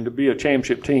good and to be a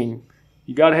championship team,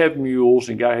 you got to have mules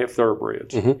and you got to have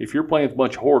thoroughbreds. Mm-hmm. If you're playing with a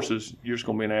bunch of horses, you're just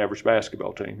going to be an average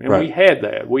basketball team. And we had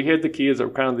that. We had the kids that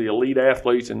were kind of the elite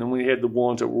athletes, and then we had the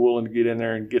ones that were willing to get in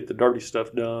there and get the dirty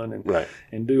stuff done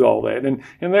and do all that. And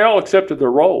they all accepted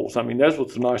their roles. I mean, that's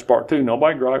what's the nice part, too.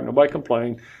 Nobody griped, nobody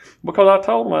complained. Because I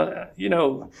told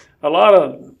them, a lot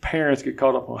of parents get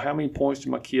caught up on how many points did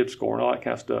my kids score and all that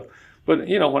kind of stuff. But,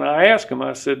 when I asked them,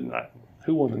 I said,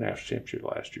 who won the national championship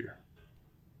last year?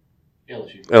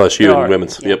 LSU and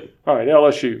women's. Yeah. Yep. All right,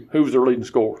 LSU. Who was their leading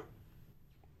scorer?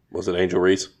 Was it Angel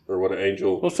Reese or what?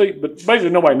 Angel? Well, see, but basically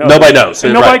nobody knows. Nobody knows.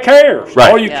 And nobody cares.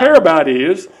 Right. All you care about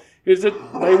is that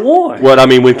they won. Well, I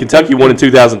mean, when Kentucky won in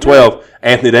 2012,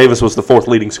 Anthony Davis was the 4th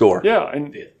leading scorer.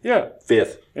 Yeah,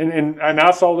 Fifth. And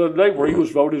I saw the other day where he was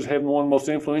voted as having one of the most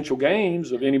influential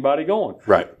games of anybody going.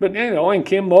 Right. But and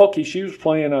Kim Mulkey, she was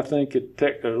playing, I think,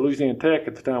 at Louisiana Tech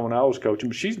at the time when I was coaching.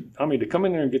 But to come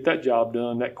in there and get that job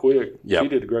done that quick, she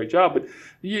did a great job. But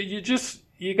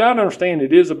you got to understand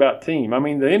it is about team. I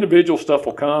mean, the individual stuff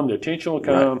will come, the attention will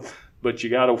come, but you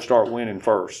got to start winning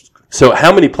first. So,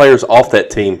 how many players off that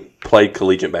team played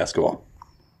collegiate basketball?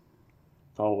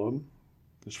 All of them,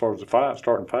 as far as the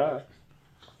starting 5.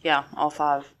 Yeah, all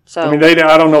 5. So I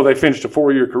don't know. They finished a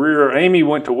 4-year career. Amy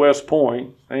went to West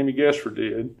Point. Amy Gessler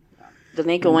did.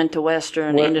 Danica went to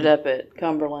Western, ended up at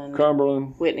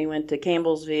Cumberland. Whitney went to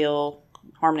Campbellsville.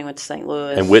 Harmony went to St.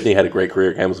 Louis. And Whitney had a great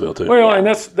career at Campbellsville, too. Well, and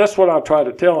that's what I try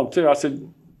to tell them, too. I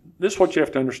said, this is what you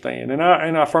have to understand. And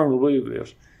I firmly believe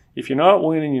this. If you're not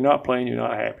winning, you're not playing, you're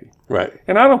not happy. Right.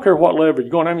 And I don't care what level you're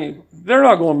going. I mean, they're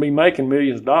not going to be making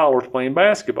millions of dollars playing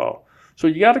basketball. So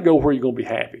you got to go where you're going to be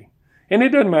happy. And it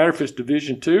doesn't matter if it's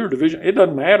Division II or Division. It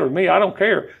doesn't matter to me. I don't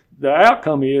care. The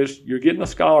outcome is you're getting a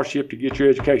scholarship to get your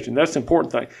education. That's the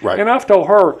important thing. Right. And I've told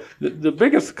her the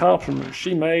biggest accomplishment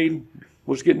she made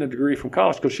was getting a degree from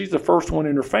college because she's the first one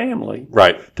in her family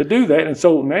to do that. And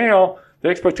so now the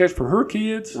expectation for her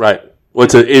kids. Right. Well,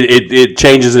 it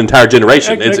changes an entire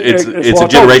generation. It's a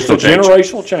generational change. It's a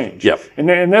generational change. Yep.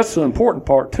 And that's the important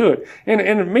part to it.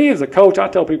 And me as a coach, I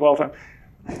tell people all the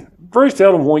time, very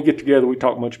seldom when we get together we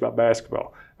talk much about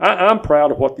basketball. I'm proud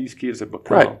of what these kids have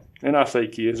become. Right. And I say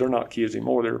kids, they're not kids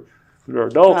anymore. They're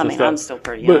adults and stuff. I'm still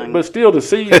pretty young. But still, to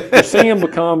see them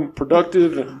become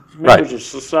productive and members of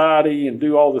society and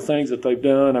do all the things that they've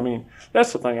done, I mean,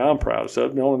 that's the thing I'm proud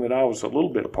of, knowing that I was a little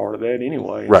bit a part of that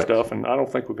anyway and stuff. And I don't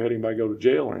think we've had anybody go to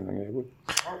jail or anything, have we?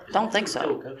 Don't think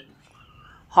so.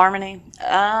 Harmony?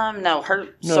 No,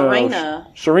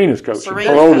 Serena's coaching.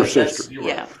 Her older sister.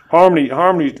 Yeah. Harmony,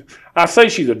 I say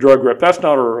she's a drug rep. That's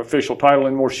not her official title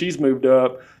anymore. She's moved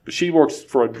up, but she works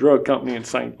for a drug company in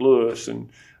St. Louis. And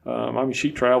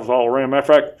She travels all around.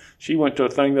 Matter of fact, she went to a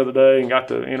thing the other day and got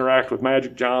to interact with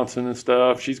Magic Johnson and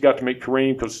stuff. She's got to meet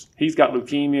Kareem because he's got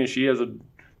leukemia and she has a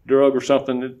drug or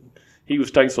something that he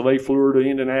was taking. So they flew her to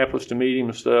Indianapolis to meet him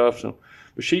and stuff. So,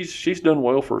 but she's done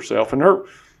well for herself. And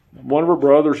one of her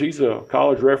brothers, he's a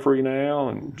college referee now,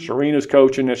 and Serena's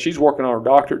coaching. And she's working on her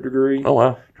doctorate degree. Oh,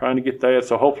 wow. Trying to get that.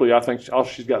 So hopefully, I think all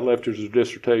she's got left is a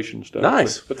dissertation and stuff.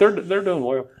 Nice. But they're doing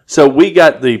well. So we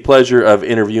got the pleasure of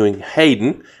interviewing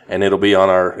Hayden, and it'll be on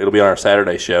our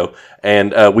Saturday show.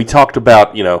 And we talked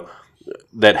about,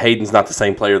 that Hayden's not the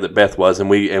same player that Beth was, and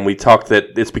we talked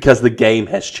that it's because the game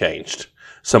has changed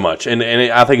so much, and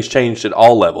I think it's changed at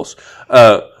all levels.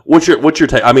 What's your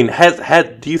take? I mean,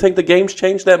 do you think the game's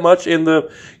changed that much in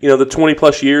the the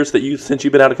 20+ years that since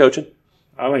you've been out of coaching?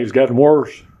 I think it's gotten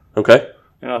worse. Okay.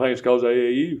 And I think it's because of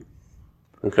AAU.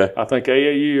 Okay. I think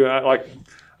AAU.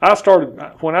 I started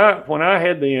when I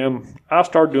had them. I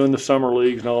started doing the summer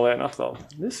leagues and all that, and I thought,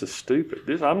 this is stupid.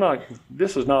 This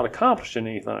is not accomplishing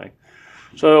anything.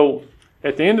 So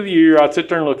at the end of the year, I'd sit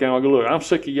there and look at them. I go, look, I'm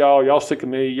sick of y'all. Y'all sick of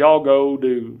me. Y'all go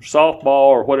do softball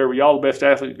or whatever. Y'all the best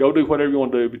athletes. Go do whatever you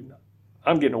want to do. But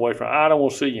I'm getting away from it. I don't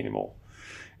want to see you anymore.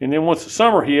 And then once the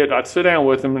summer hit, I'd sit down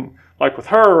with them. And like with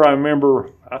her, I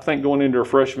remember, I think going into her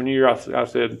freshman year, I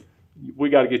said, we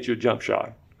got to get you a jump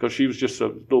shot because she was just a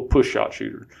little push shot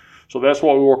shooter. So that's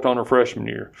what we worked on her freshman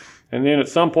year. And then at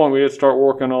some point, we had to start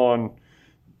working on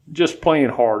just playing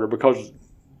harder because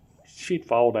she'd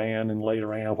fall down and lay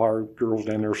around while her girls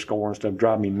down there scoring and stuff,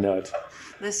 drive me nuts.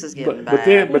 This is getting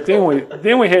bad. But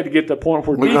then we had to get to the point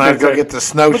where we're going to have to go get the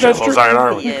snow shovels out,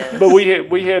 aren't we? Yes. But we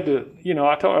had to,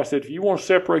 I said, if you want to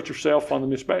separate yourself on the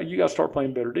mismatch, you got to start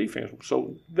playing better defense.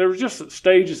 So there's just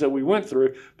stages that we went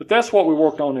through, but that's what we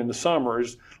worked on in the summer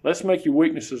is let's make your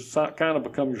weaknesses kind of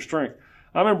become your strength.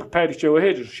 I remember Patty Jo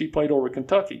Hedges, she played over at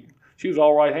Kentucky. She was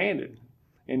all right-handed.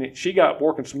 And she got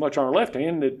working so much on her left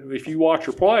hand that if you watch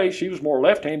her play, she was more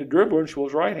left-handed dribbler than she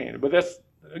was right-handed. But that's,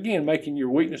 again, making your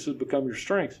weaknesses become your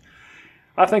strengths.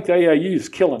 I think the AAU is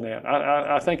killing that.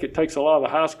 I think it takes a lot of the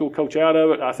high school coach out of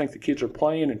it. I think the kids are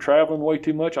playing and traveling way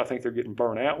too much. I think they're getting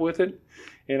burnt out with it.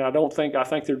 And I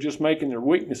think they're just making their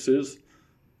weaknesses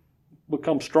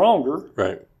become stronger.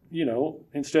 Right.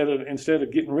 Instead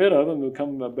of getting rid of them and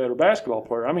becoming a better basketball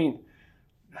player. I mean,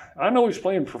 I know he's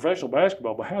playing professional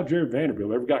basketball, but how Jared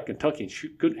Vanderbilt ever got Kentucky and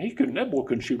shoot? That boy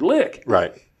couldn't shoot a lick.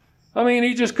 Right. I mean,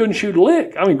 he just couldn't shoot a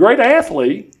lick. I mean, great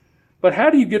athlete, but how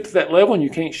do you get to that level and you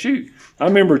can't shoot? I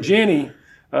remember Jenny,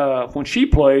 when she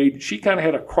played, she kind of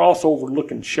had a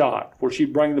crossover-looking shot where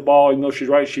she'd bring the ball, even though she's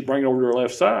right, she'd bring it over to her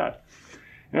left side.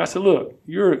 And I said, look,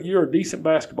 you're a decent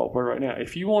basketball player right now.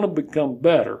 If you want to become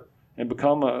better and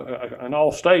become an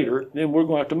all-stater, then we're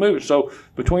going to have to move it. So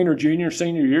between her junior and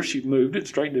senior year, she moved it,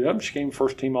 straightened it up, and she became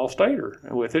first-team all-stater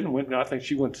with it. And I think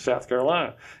she went to South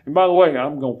Carolina. And by the way,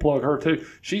 I'm going to plug her too.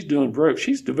 She's doing great.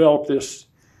 She's developed this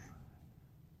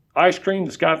ice cream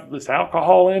that's got this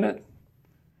alcohol in it.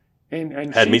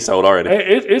 And had me sold already.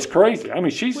 It's crazy. I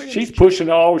mean, she's pushing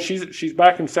it all. She's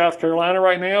back in South Carolina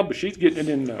right now, but she's getting it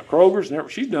in Kroger's and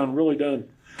everything. She's really done.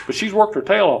 But she's worked her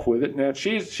tail off with it. Now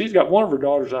she's got one of her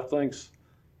daughters, I think,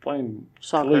 playing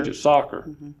collegiate soccer.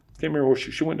 Mm-hmm. Can't remember where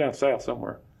she went down south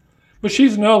somewhere. But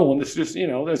she's another one that's just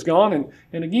that's gone.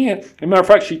 And again, as a matter of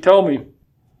fact, she told me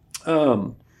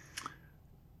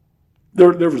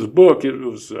there was a book. It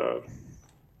was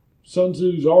Sun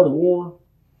Tzu's Art of War.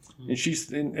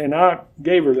 And I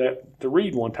gave her that to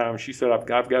read one time. And she said, I've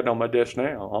got it on my desk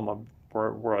now, on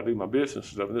where I do my business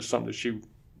and stuff. And this is something that she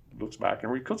looks back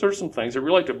and read, because there's some things that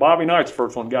relate to Bobby Knight's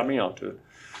first one got me onto it.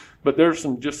 But there's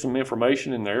some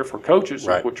information in there for coaches,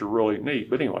 right, which are really neat.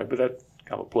 But anyway, that's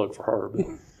kind of a plug for her. But,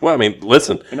 well, I mean,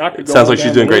 listen, and I could sounds like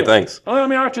she's doing great things. I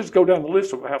mean, I just go down the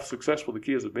list of how successful the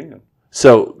kids have been.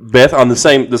 So, Beth, on the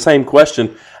same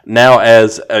question, now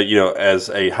as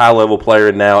a high level player,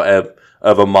 and now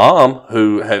of a mom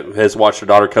who has watched her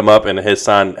daughter come up and has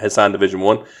signed Division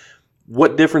I,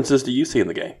 what differences do you see in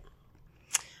the game?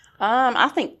 I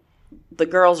think the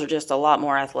girls are just a lot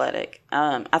more athletic.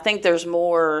 I think there's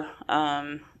more,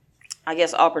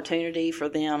 opportunity for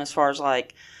them as far as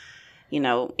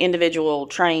individual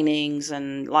trainings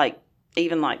and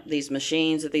even these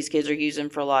machines that these kids are using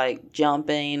for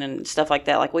jumping and stuff like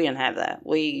that. Like we didn't have that.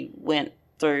 We went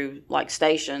through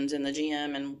stations in the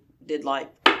gym and did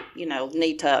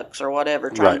knee tucks or whatever,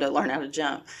 trying to learn how to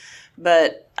jump.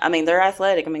 But I mean, they're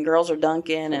athletic. I mean, girls are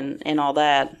dunking and all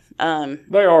that.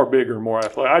 They are bigger and more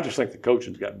athletic. I just think the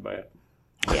coaching's gotten bad.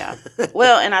 Yeah.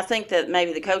 Well, and I think that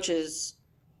maybe the coaches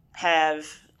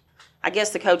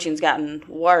the coaching's gotten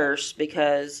worse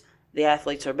because the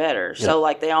athletes are better. Yeah.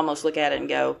 So they almost look at it and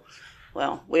go,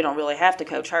 well, we don't really have to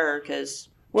coach her because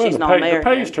Well, she's the not pay, American.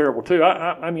 the pay is terrible too.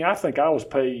 I mean, I think I was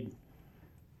paid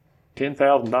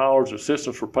 $10,000.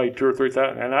 Assistants were paid $2,000 or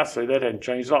 $3,000, and I say that hadn't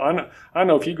changed at all. I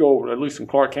know if you go over, at least in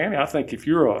Clark County, I think if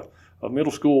you're a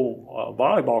middle school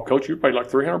volleyball coach, you're paid like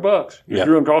 $300. If Yeah.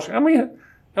 you're in cross, I mean,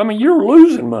 you're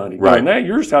losing money doing Right. that.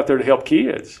 You're just out there to help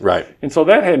kids, Right. And so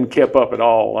that hadn't kept up at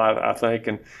all. I think,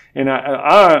 and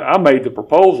I made the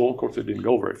proposal. Of course, it didn't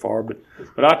go very far, but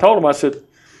I told him, I said,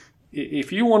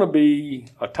 if you want to be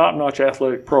a top-notch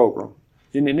athletic program,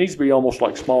 then it needs to be almost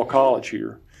like small college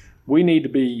here. We need to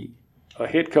be a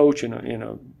head coach in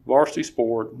a varsity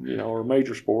sport, or a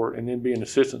major sport, and then be an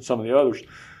assistant in some of the others.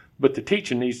 But the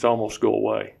teaching needs to almost go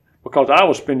away because I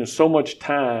was spending so much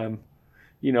time,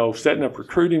 setting up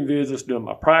recruiting visits, doing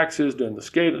my practices, doing the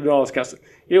schedule, doing all this kind of stuff.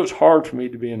 It was hard for me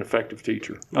to be an effective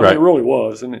teacher. I mean, Right. it really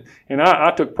was, and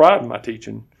I took pride in my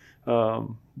teaching.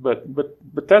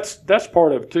 But that's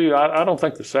part of it too. I don't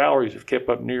think the salaries have kept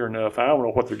up near enough. I don't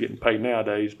know what they're getting paid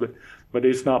nowadays, but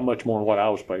it's not much more than what I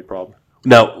was paid probably.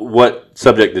 Now, what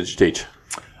subject did you teach?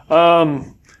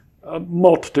 A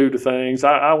multitude of things.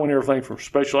 I went everything from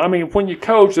special. I mean, when you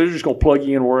coach, they're just going to plug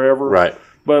you in wherever. Right.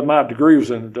 But my degree was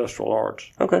in industrial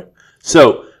arts. Okay.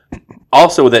 So,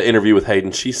 also with that interview with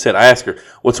Hayden, she said, I asked her,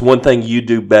 what's one thing you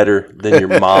do better than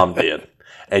your mom did?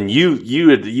 And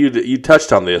you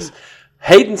touched on this.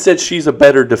 Hayden said she's a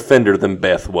better defender than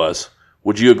Beth was.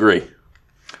 Would you agree?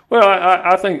 Well,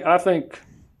 I think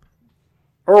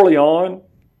early on,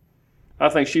 I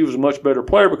think she was a much better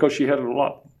player because she had a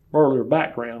lot earlier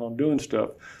background on doing stuff.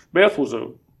 Beth it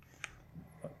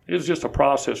was just a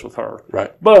process with her.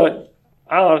 Right. But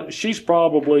she's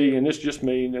probably, and it's just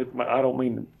me, I don't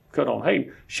mean to cut on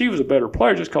Hayden, she was a better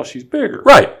player just because she's bigger.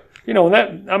 Right. And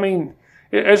that, I mean,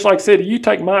 it's like I said, you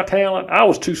take my talent, I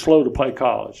was too slow to play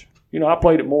college. I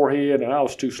played at Moorhead and I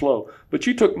was too slow. But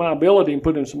you took my ability and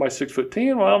put in somebody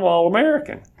 6'10", well, I'm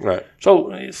All-American. Right.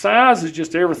 So size is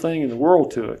just everything in the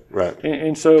world to it. Right.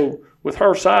 And so with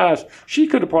her size, she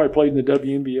could have probably played in the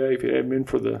WNBA if it hadn't been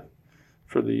for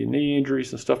the knee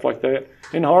injuries and stuff like that.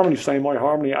 And Harmony, same way.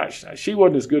 Harmony, she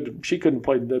wasn't as good. She couldn't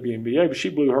play in the WNBA, but she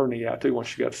blew her knee out too once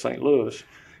she got to St. Louis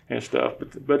and stuff.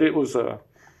 But it was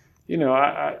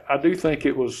I do think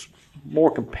it was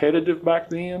more competitive back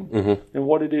then than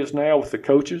what it is now with the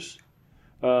coaches.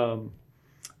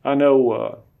 I know,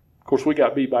 of course, we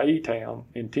got beat by E-Town,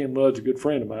 and Tim Mudd's a good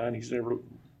friend of mine. He's never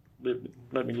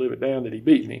let me live it down that he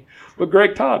beat me. But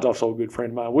Greg Todd's also a good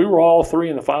friend of mine. We were all three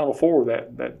in the Final Four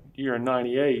that year in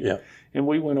 '98. Yeah. And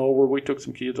we took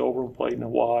some kids over and played in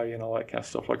Hawaii and all that kind of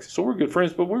stuff like that. So we're good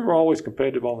friends, but we were always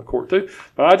competitive on the court too.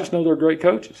 But I just know they're great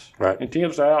coaches. Right. And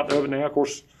Tim's out of it now. Of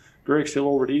course, Greg's still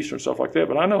over at Eastern and stuff like that.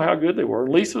 But I know how good they were.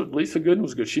 Lisa Gooden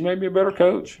was good. She made me a better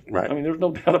coach. Right. I mean, there's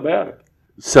no doubt about it.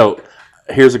 So,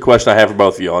 here's a question I have for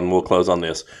both of you, and we'll close on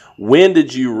this. When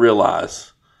did you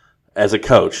realize, as a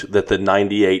coach, that the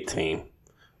 '98 team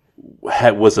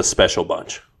was a special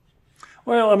bunch?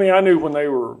 Well, I mean, I knew when they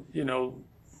were,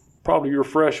 probably your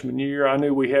freshman year, I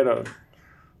knew we had a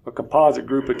composite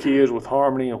group of kids with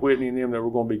Harmony and Whitney and them that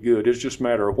were going to be good. It's just a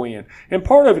matter of when. And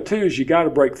part of it, too, is you got to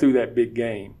break through that big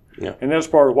game. Yeah. And that's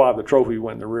part of why the trophy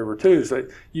went in the river, too, is that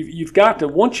you've got to,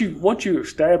 once you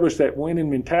establish that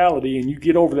winning mentality and you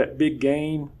get over that big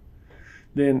game,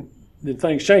 then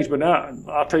things change. But now,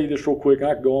 I'll tell you this real quick.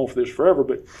 I could go on for this forever,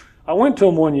 but I went to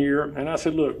them one year, and I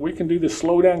said, look, we can do this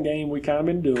slow-down game we kind of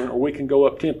been doing, or we can go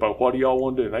up-tempo. What do y'all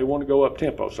want to do? They want to go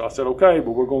up-tempo. So I said, okay,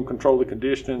 but we're going to control the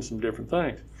conditioning and some different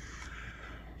things.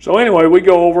 So anyway, we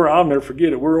go over. I'll never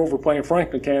forget it. We're over playing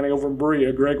Franklin County over in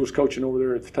Berea. Greg was coaching over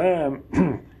there at the time,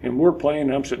 and we're playing.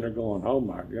 And I'm sitting there going, oh,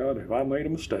 my God, have I made a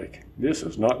mistake? This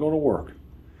is not going to work.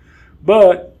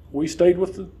 But we stayed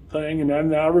with the thing,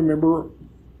 and I remember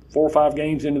 4 or 5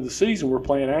 games into the season, we're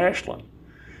playing Ashland.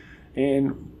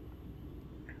 And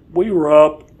we were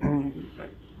up,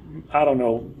 I don't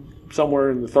know, somewhere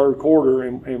in the third quarter,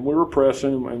 and we were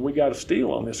pressing, and we got a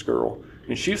steal on this girl.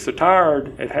 And she's so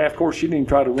tired at half court, she didn't even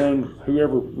try to run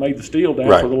whoever made the steal down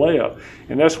for the layup.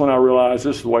 And that's when I realized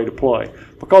this is the way to play.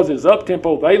 Because it's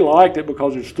up-tempo, they liked it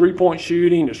because it's three-point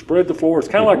shooting, it spread the floor. It's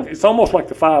kind of like, it's almost like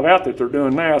the 5-out that they're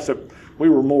doing now, except we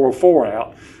were more of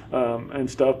 4-out and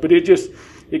stuff. But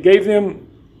it gave them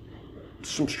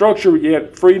some structure,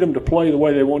 yet freedom to play the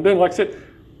way they want to do. And like I said,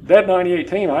 that '98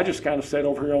 team, I just kind of sat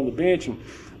over here on the bench. And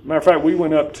matter of fact, we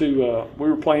went up to, we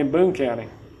were playing Boone County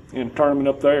in a tournament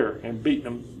up there and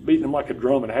beating them like a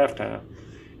drum at halftime.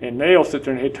 And Nell sit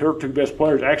there and had her 2 best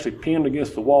players actually pinned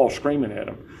against the wall screaming at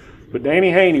them. But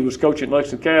Danny Haney was coaching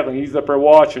Lexington Catholic. He's up there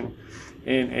watching.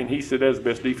 And he said that's the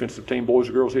best defensive team, boys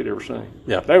and girls, he'd ever seen.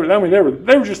 Yeah. They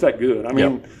were just that good. I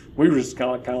mean, Yep. we were just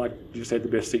kind of like just had the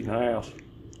best seat in the house.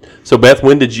 So, Beth,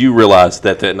 when did you realize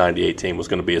that 98 team was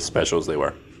going to be as special as they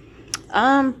were?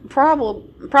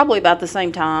 Probably about the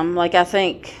same time. Like, I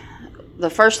think the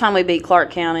first time we beat Clark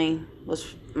County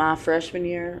was my freshman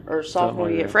year or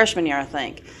sophomore year, freshman year, I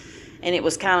think. And it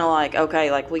was kind of like, okay,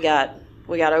 like we got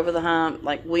over the hump.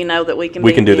 Like, we know that we can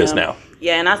do this now.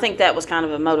 Yeah, and I think that was kind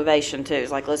of a motivation too.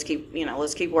 It's like, let's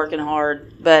keep working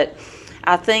hard. But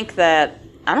I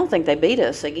don't think they beat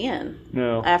us again.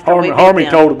 No. After we beat Harmony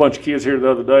them. told a bunch of kids here the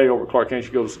other day over at Clark County,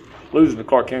 she goes, losing to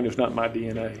Clark County is not my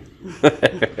DNA.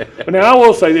 But now I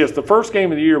will say this. The first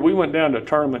game of the year, we went down to a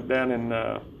tournament down in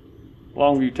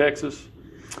Longview, Texas.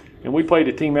 And we played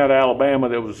a team out of Alabama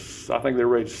that was, I think they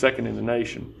were rated second in the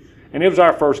nation. And it was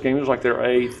our first game. It was like their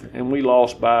eighth. And we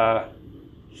lost by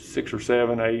 6 or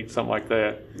 7, 8, something like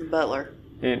that. Butler.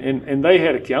 And they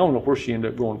had a kid, I don't know where she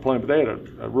ended up going to play, but they had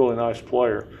a really nice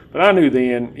player. But I knew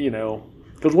then,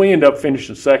 because we ended up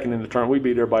finishing second in the tournament. We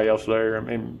beat everybody else there.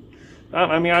 And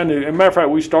I knew. As a matter of fact,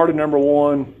 we started number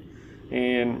 1,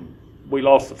 and we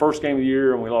lost the first game of the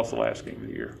year, and we lost the last game of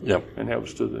the year. Yep. And that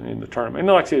was in the tournament. And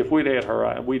like I said, if we'd had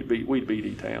her, we'd beat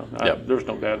E-Town. Yep. There's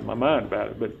no doubt in my mind about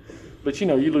it. But you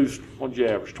lose, what did you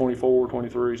average, 24,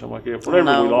 23, something like that.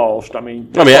 Whatever we lost,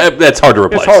 that's hard to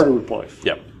replace. It's hard to replace.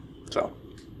 Yep. So,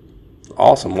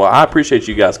 awesome. Well, I appreciate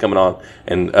you guys coming on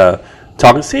and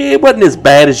talking. See, it wasn't as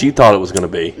bad as you thought it was going to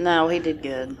be. No, he did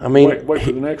good. I mean, wait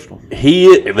for the next one.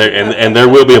 And there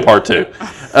will be a part 2.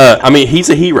 He's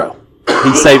a hero.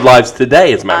 He saved lives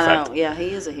today, as a matter of fact. Yeah,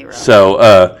 he is a hero.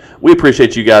 So we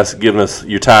appreciate you guys giving us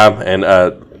your time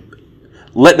and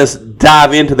letting us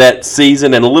dive into that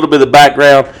season and a little bit of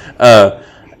background.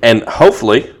 And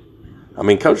hopefully,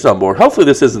 Coach's on board. Hopefully,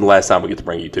 this isn't the last time we get to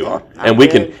bring you two on, and we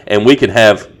can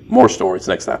have more stories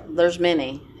next time. There's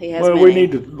many. He has many. Well, we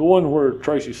need the one where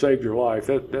Tracy saved your life.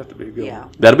 That'd be a good one.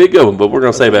 That'll be a good one, but we're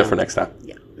going to save that for next time.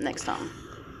 Yeah, next time.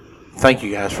 Thank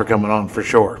you guys for coming on for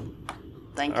sure.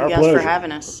 Thank you guys for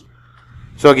having us.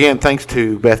 So again, thanks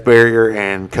to Beth Barrier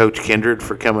and Coach Kindred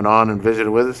for coming on and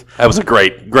visiting with us. That was a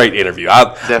great interview.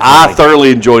 I thoroughly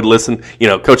enjoyed listening.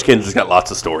 Coach Kindred's got lots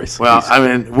of stories. Well,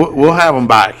 we'll have them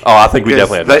back. Oh, I think we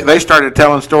definitely have. They started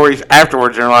telling stories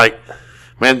afterwards, and they're like,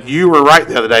 man, you were right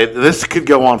the other day. This could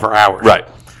go on for hours. Right.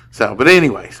 So, but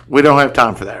anyways, we don't have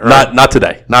time for that, right? Not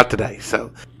today. Not today.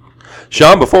 So,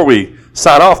 Sean, before we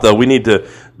sign off, though, we need to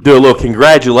do a little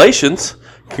congratulations.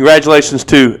 Congratulations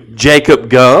to Jacob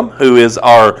Gum, who is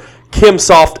our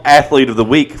KimSoft Athlete of the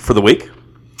Week for the week.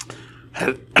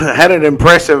 Had an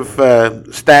impressive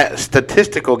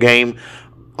statistical game,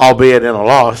 albeit in a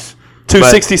loss.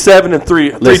 267 and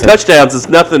three touchdowns is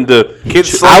nothing to.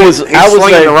 I was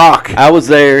there. The rock. I was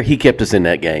there. He kept us in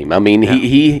that game.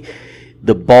 He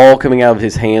the ball coming out of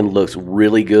his hand looks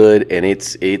really good, and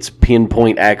it's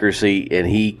pinpoint accuracy, and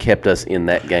he kept us in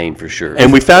that game for sure.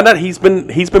 And we found out he's been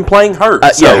playing hurt.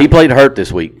 Yeah, he played hurt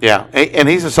this week. Yeah, and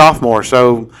he's a sophomore,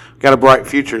 so got a bright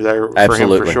future there for him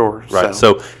for sure. Right.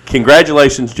 So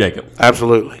congratulations, Jacob.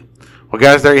 Absolutely. Well,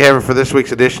 guys, there you have it for this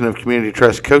week's edition of Community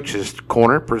Trust Coaches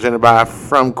Corner, presented by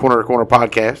From Corner to Corner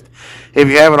podcast. If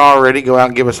you haven't already, go out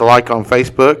and give us a like on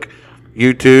Facebook,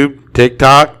 YouTube,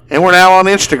 TikTok, and we're now on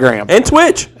Instagram.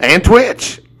 And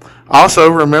Twitch. Also,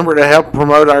 remember to help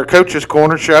promote our Coaches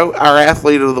Corner show, our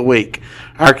Athlete of the Week.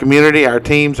 Our community, our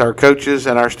teams, our coaches,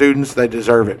 and our students, they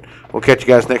deserve it. We'll catch you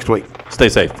guys next week. Stay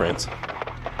safe, friends.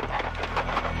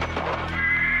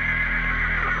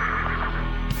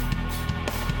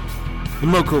 The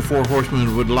Moco Four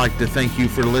Horsemen would like to thank you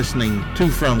for listening to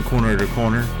From Corner to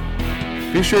Corner.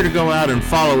 Be sure to go out and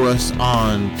follow us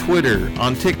on Twitter,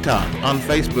 on TikTok, on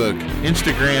Facebook,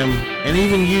 Instagram, and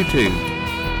even YouTube.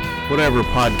 Whatever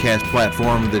podcast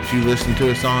platform that you listen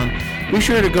to us on, be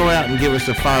sure to go out and give us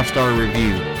a 5-star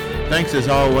review. Thanks as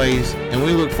always, and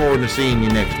we look forward to seeing you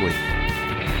next week.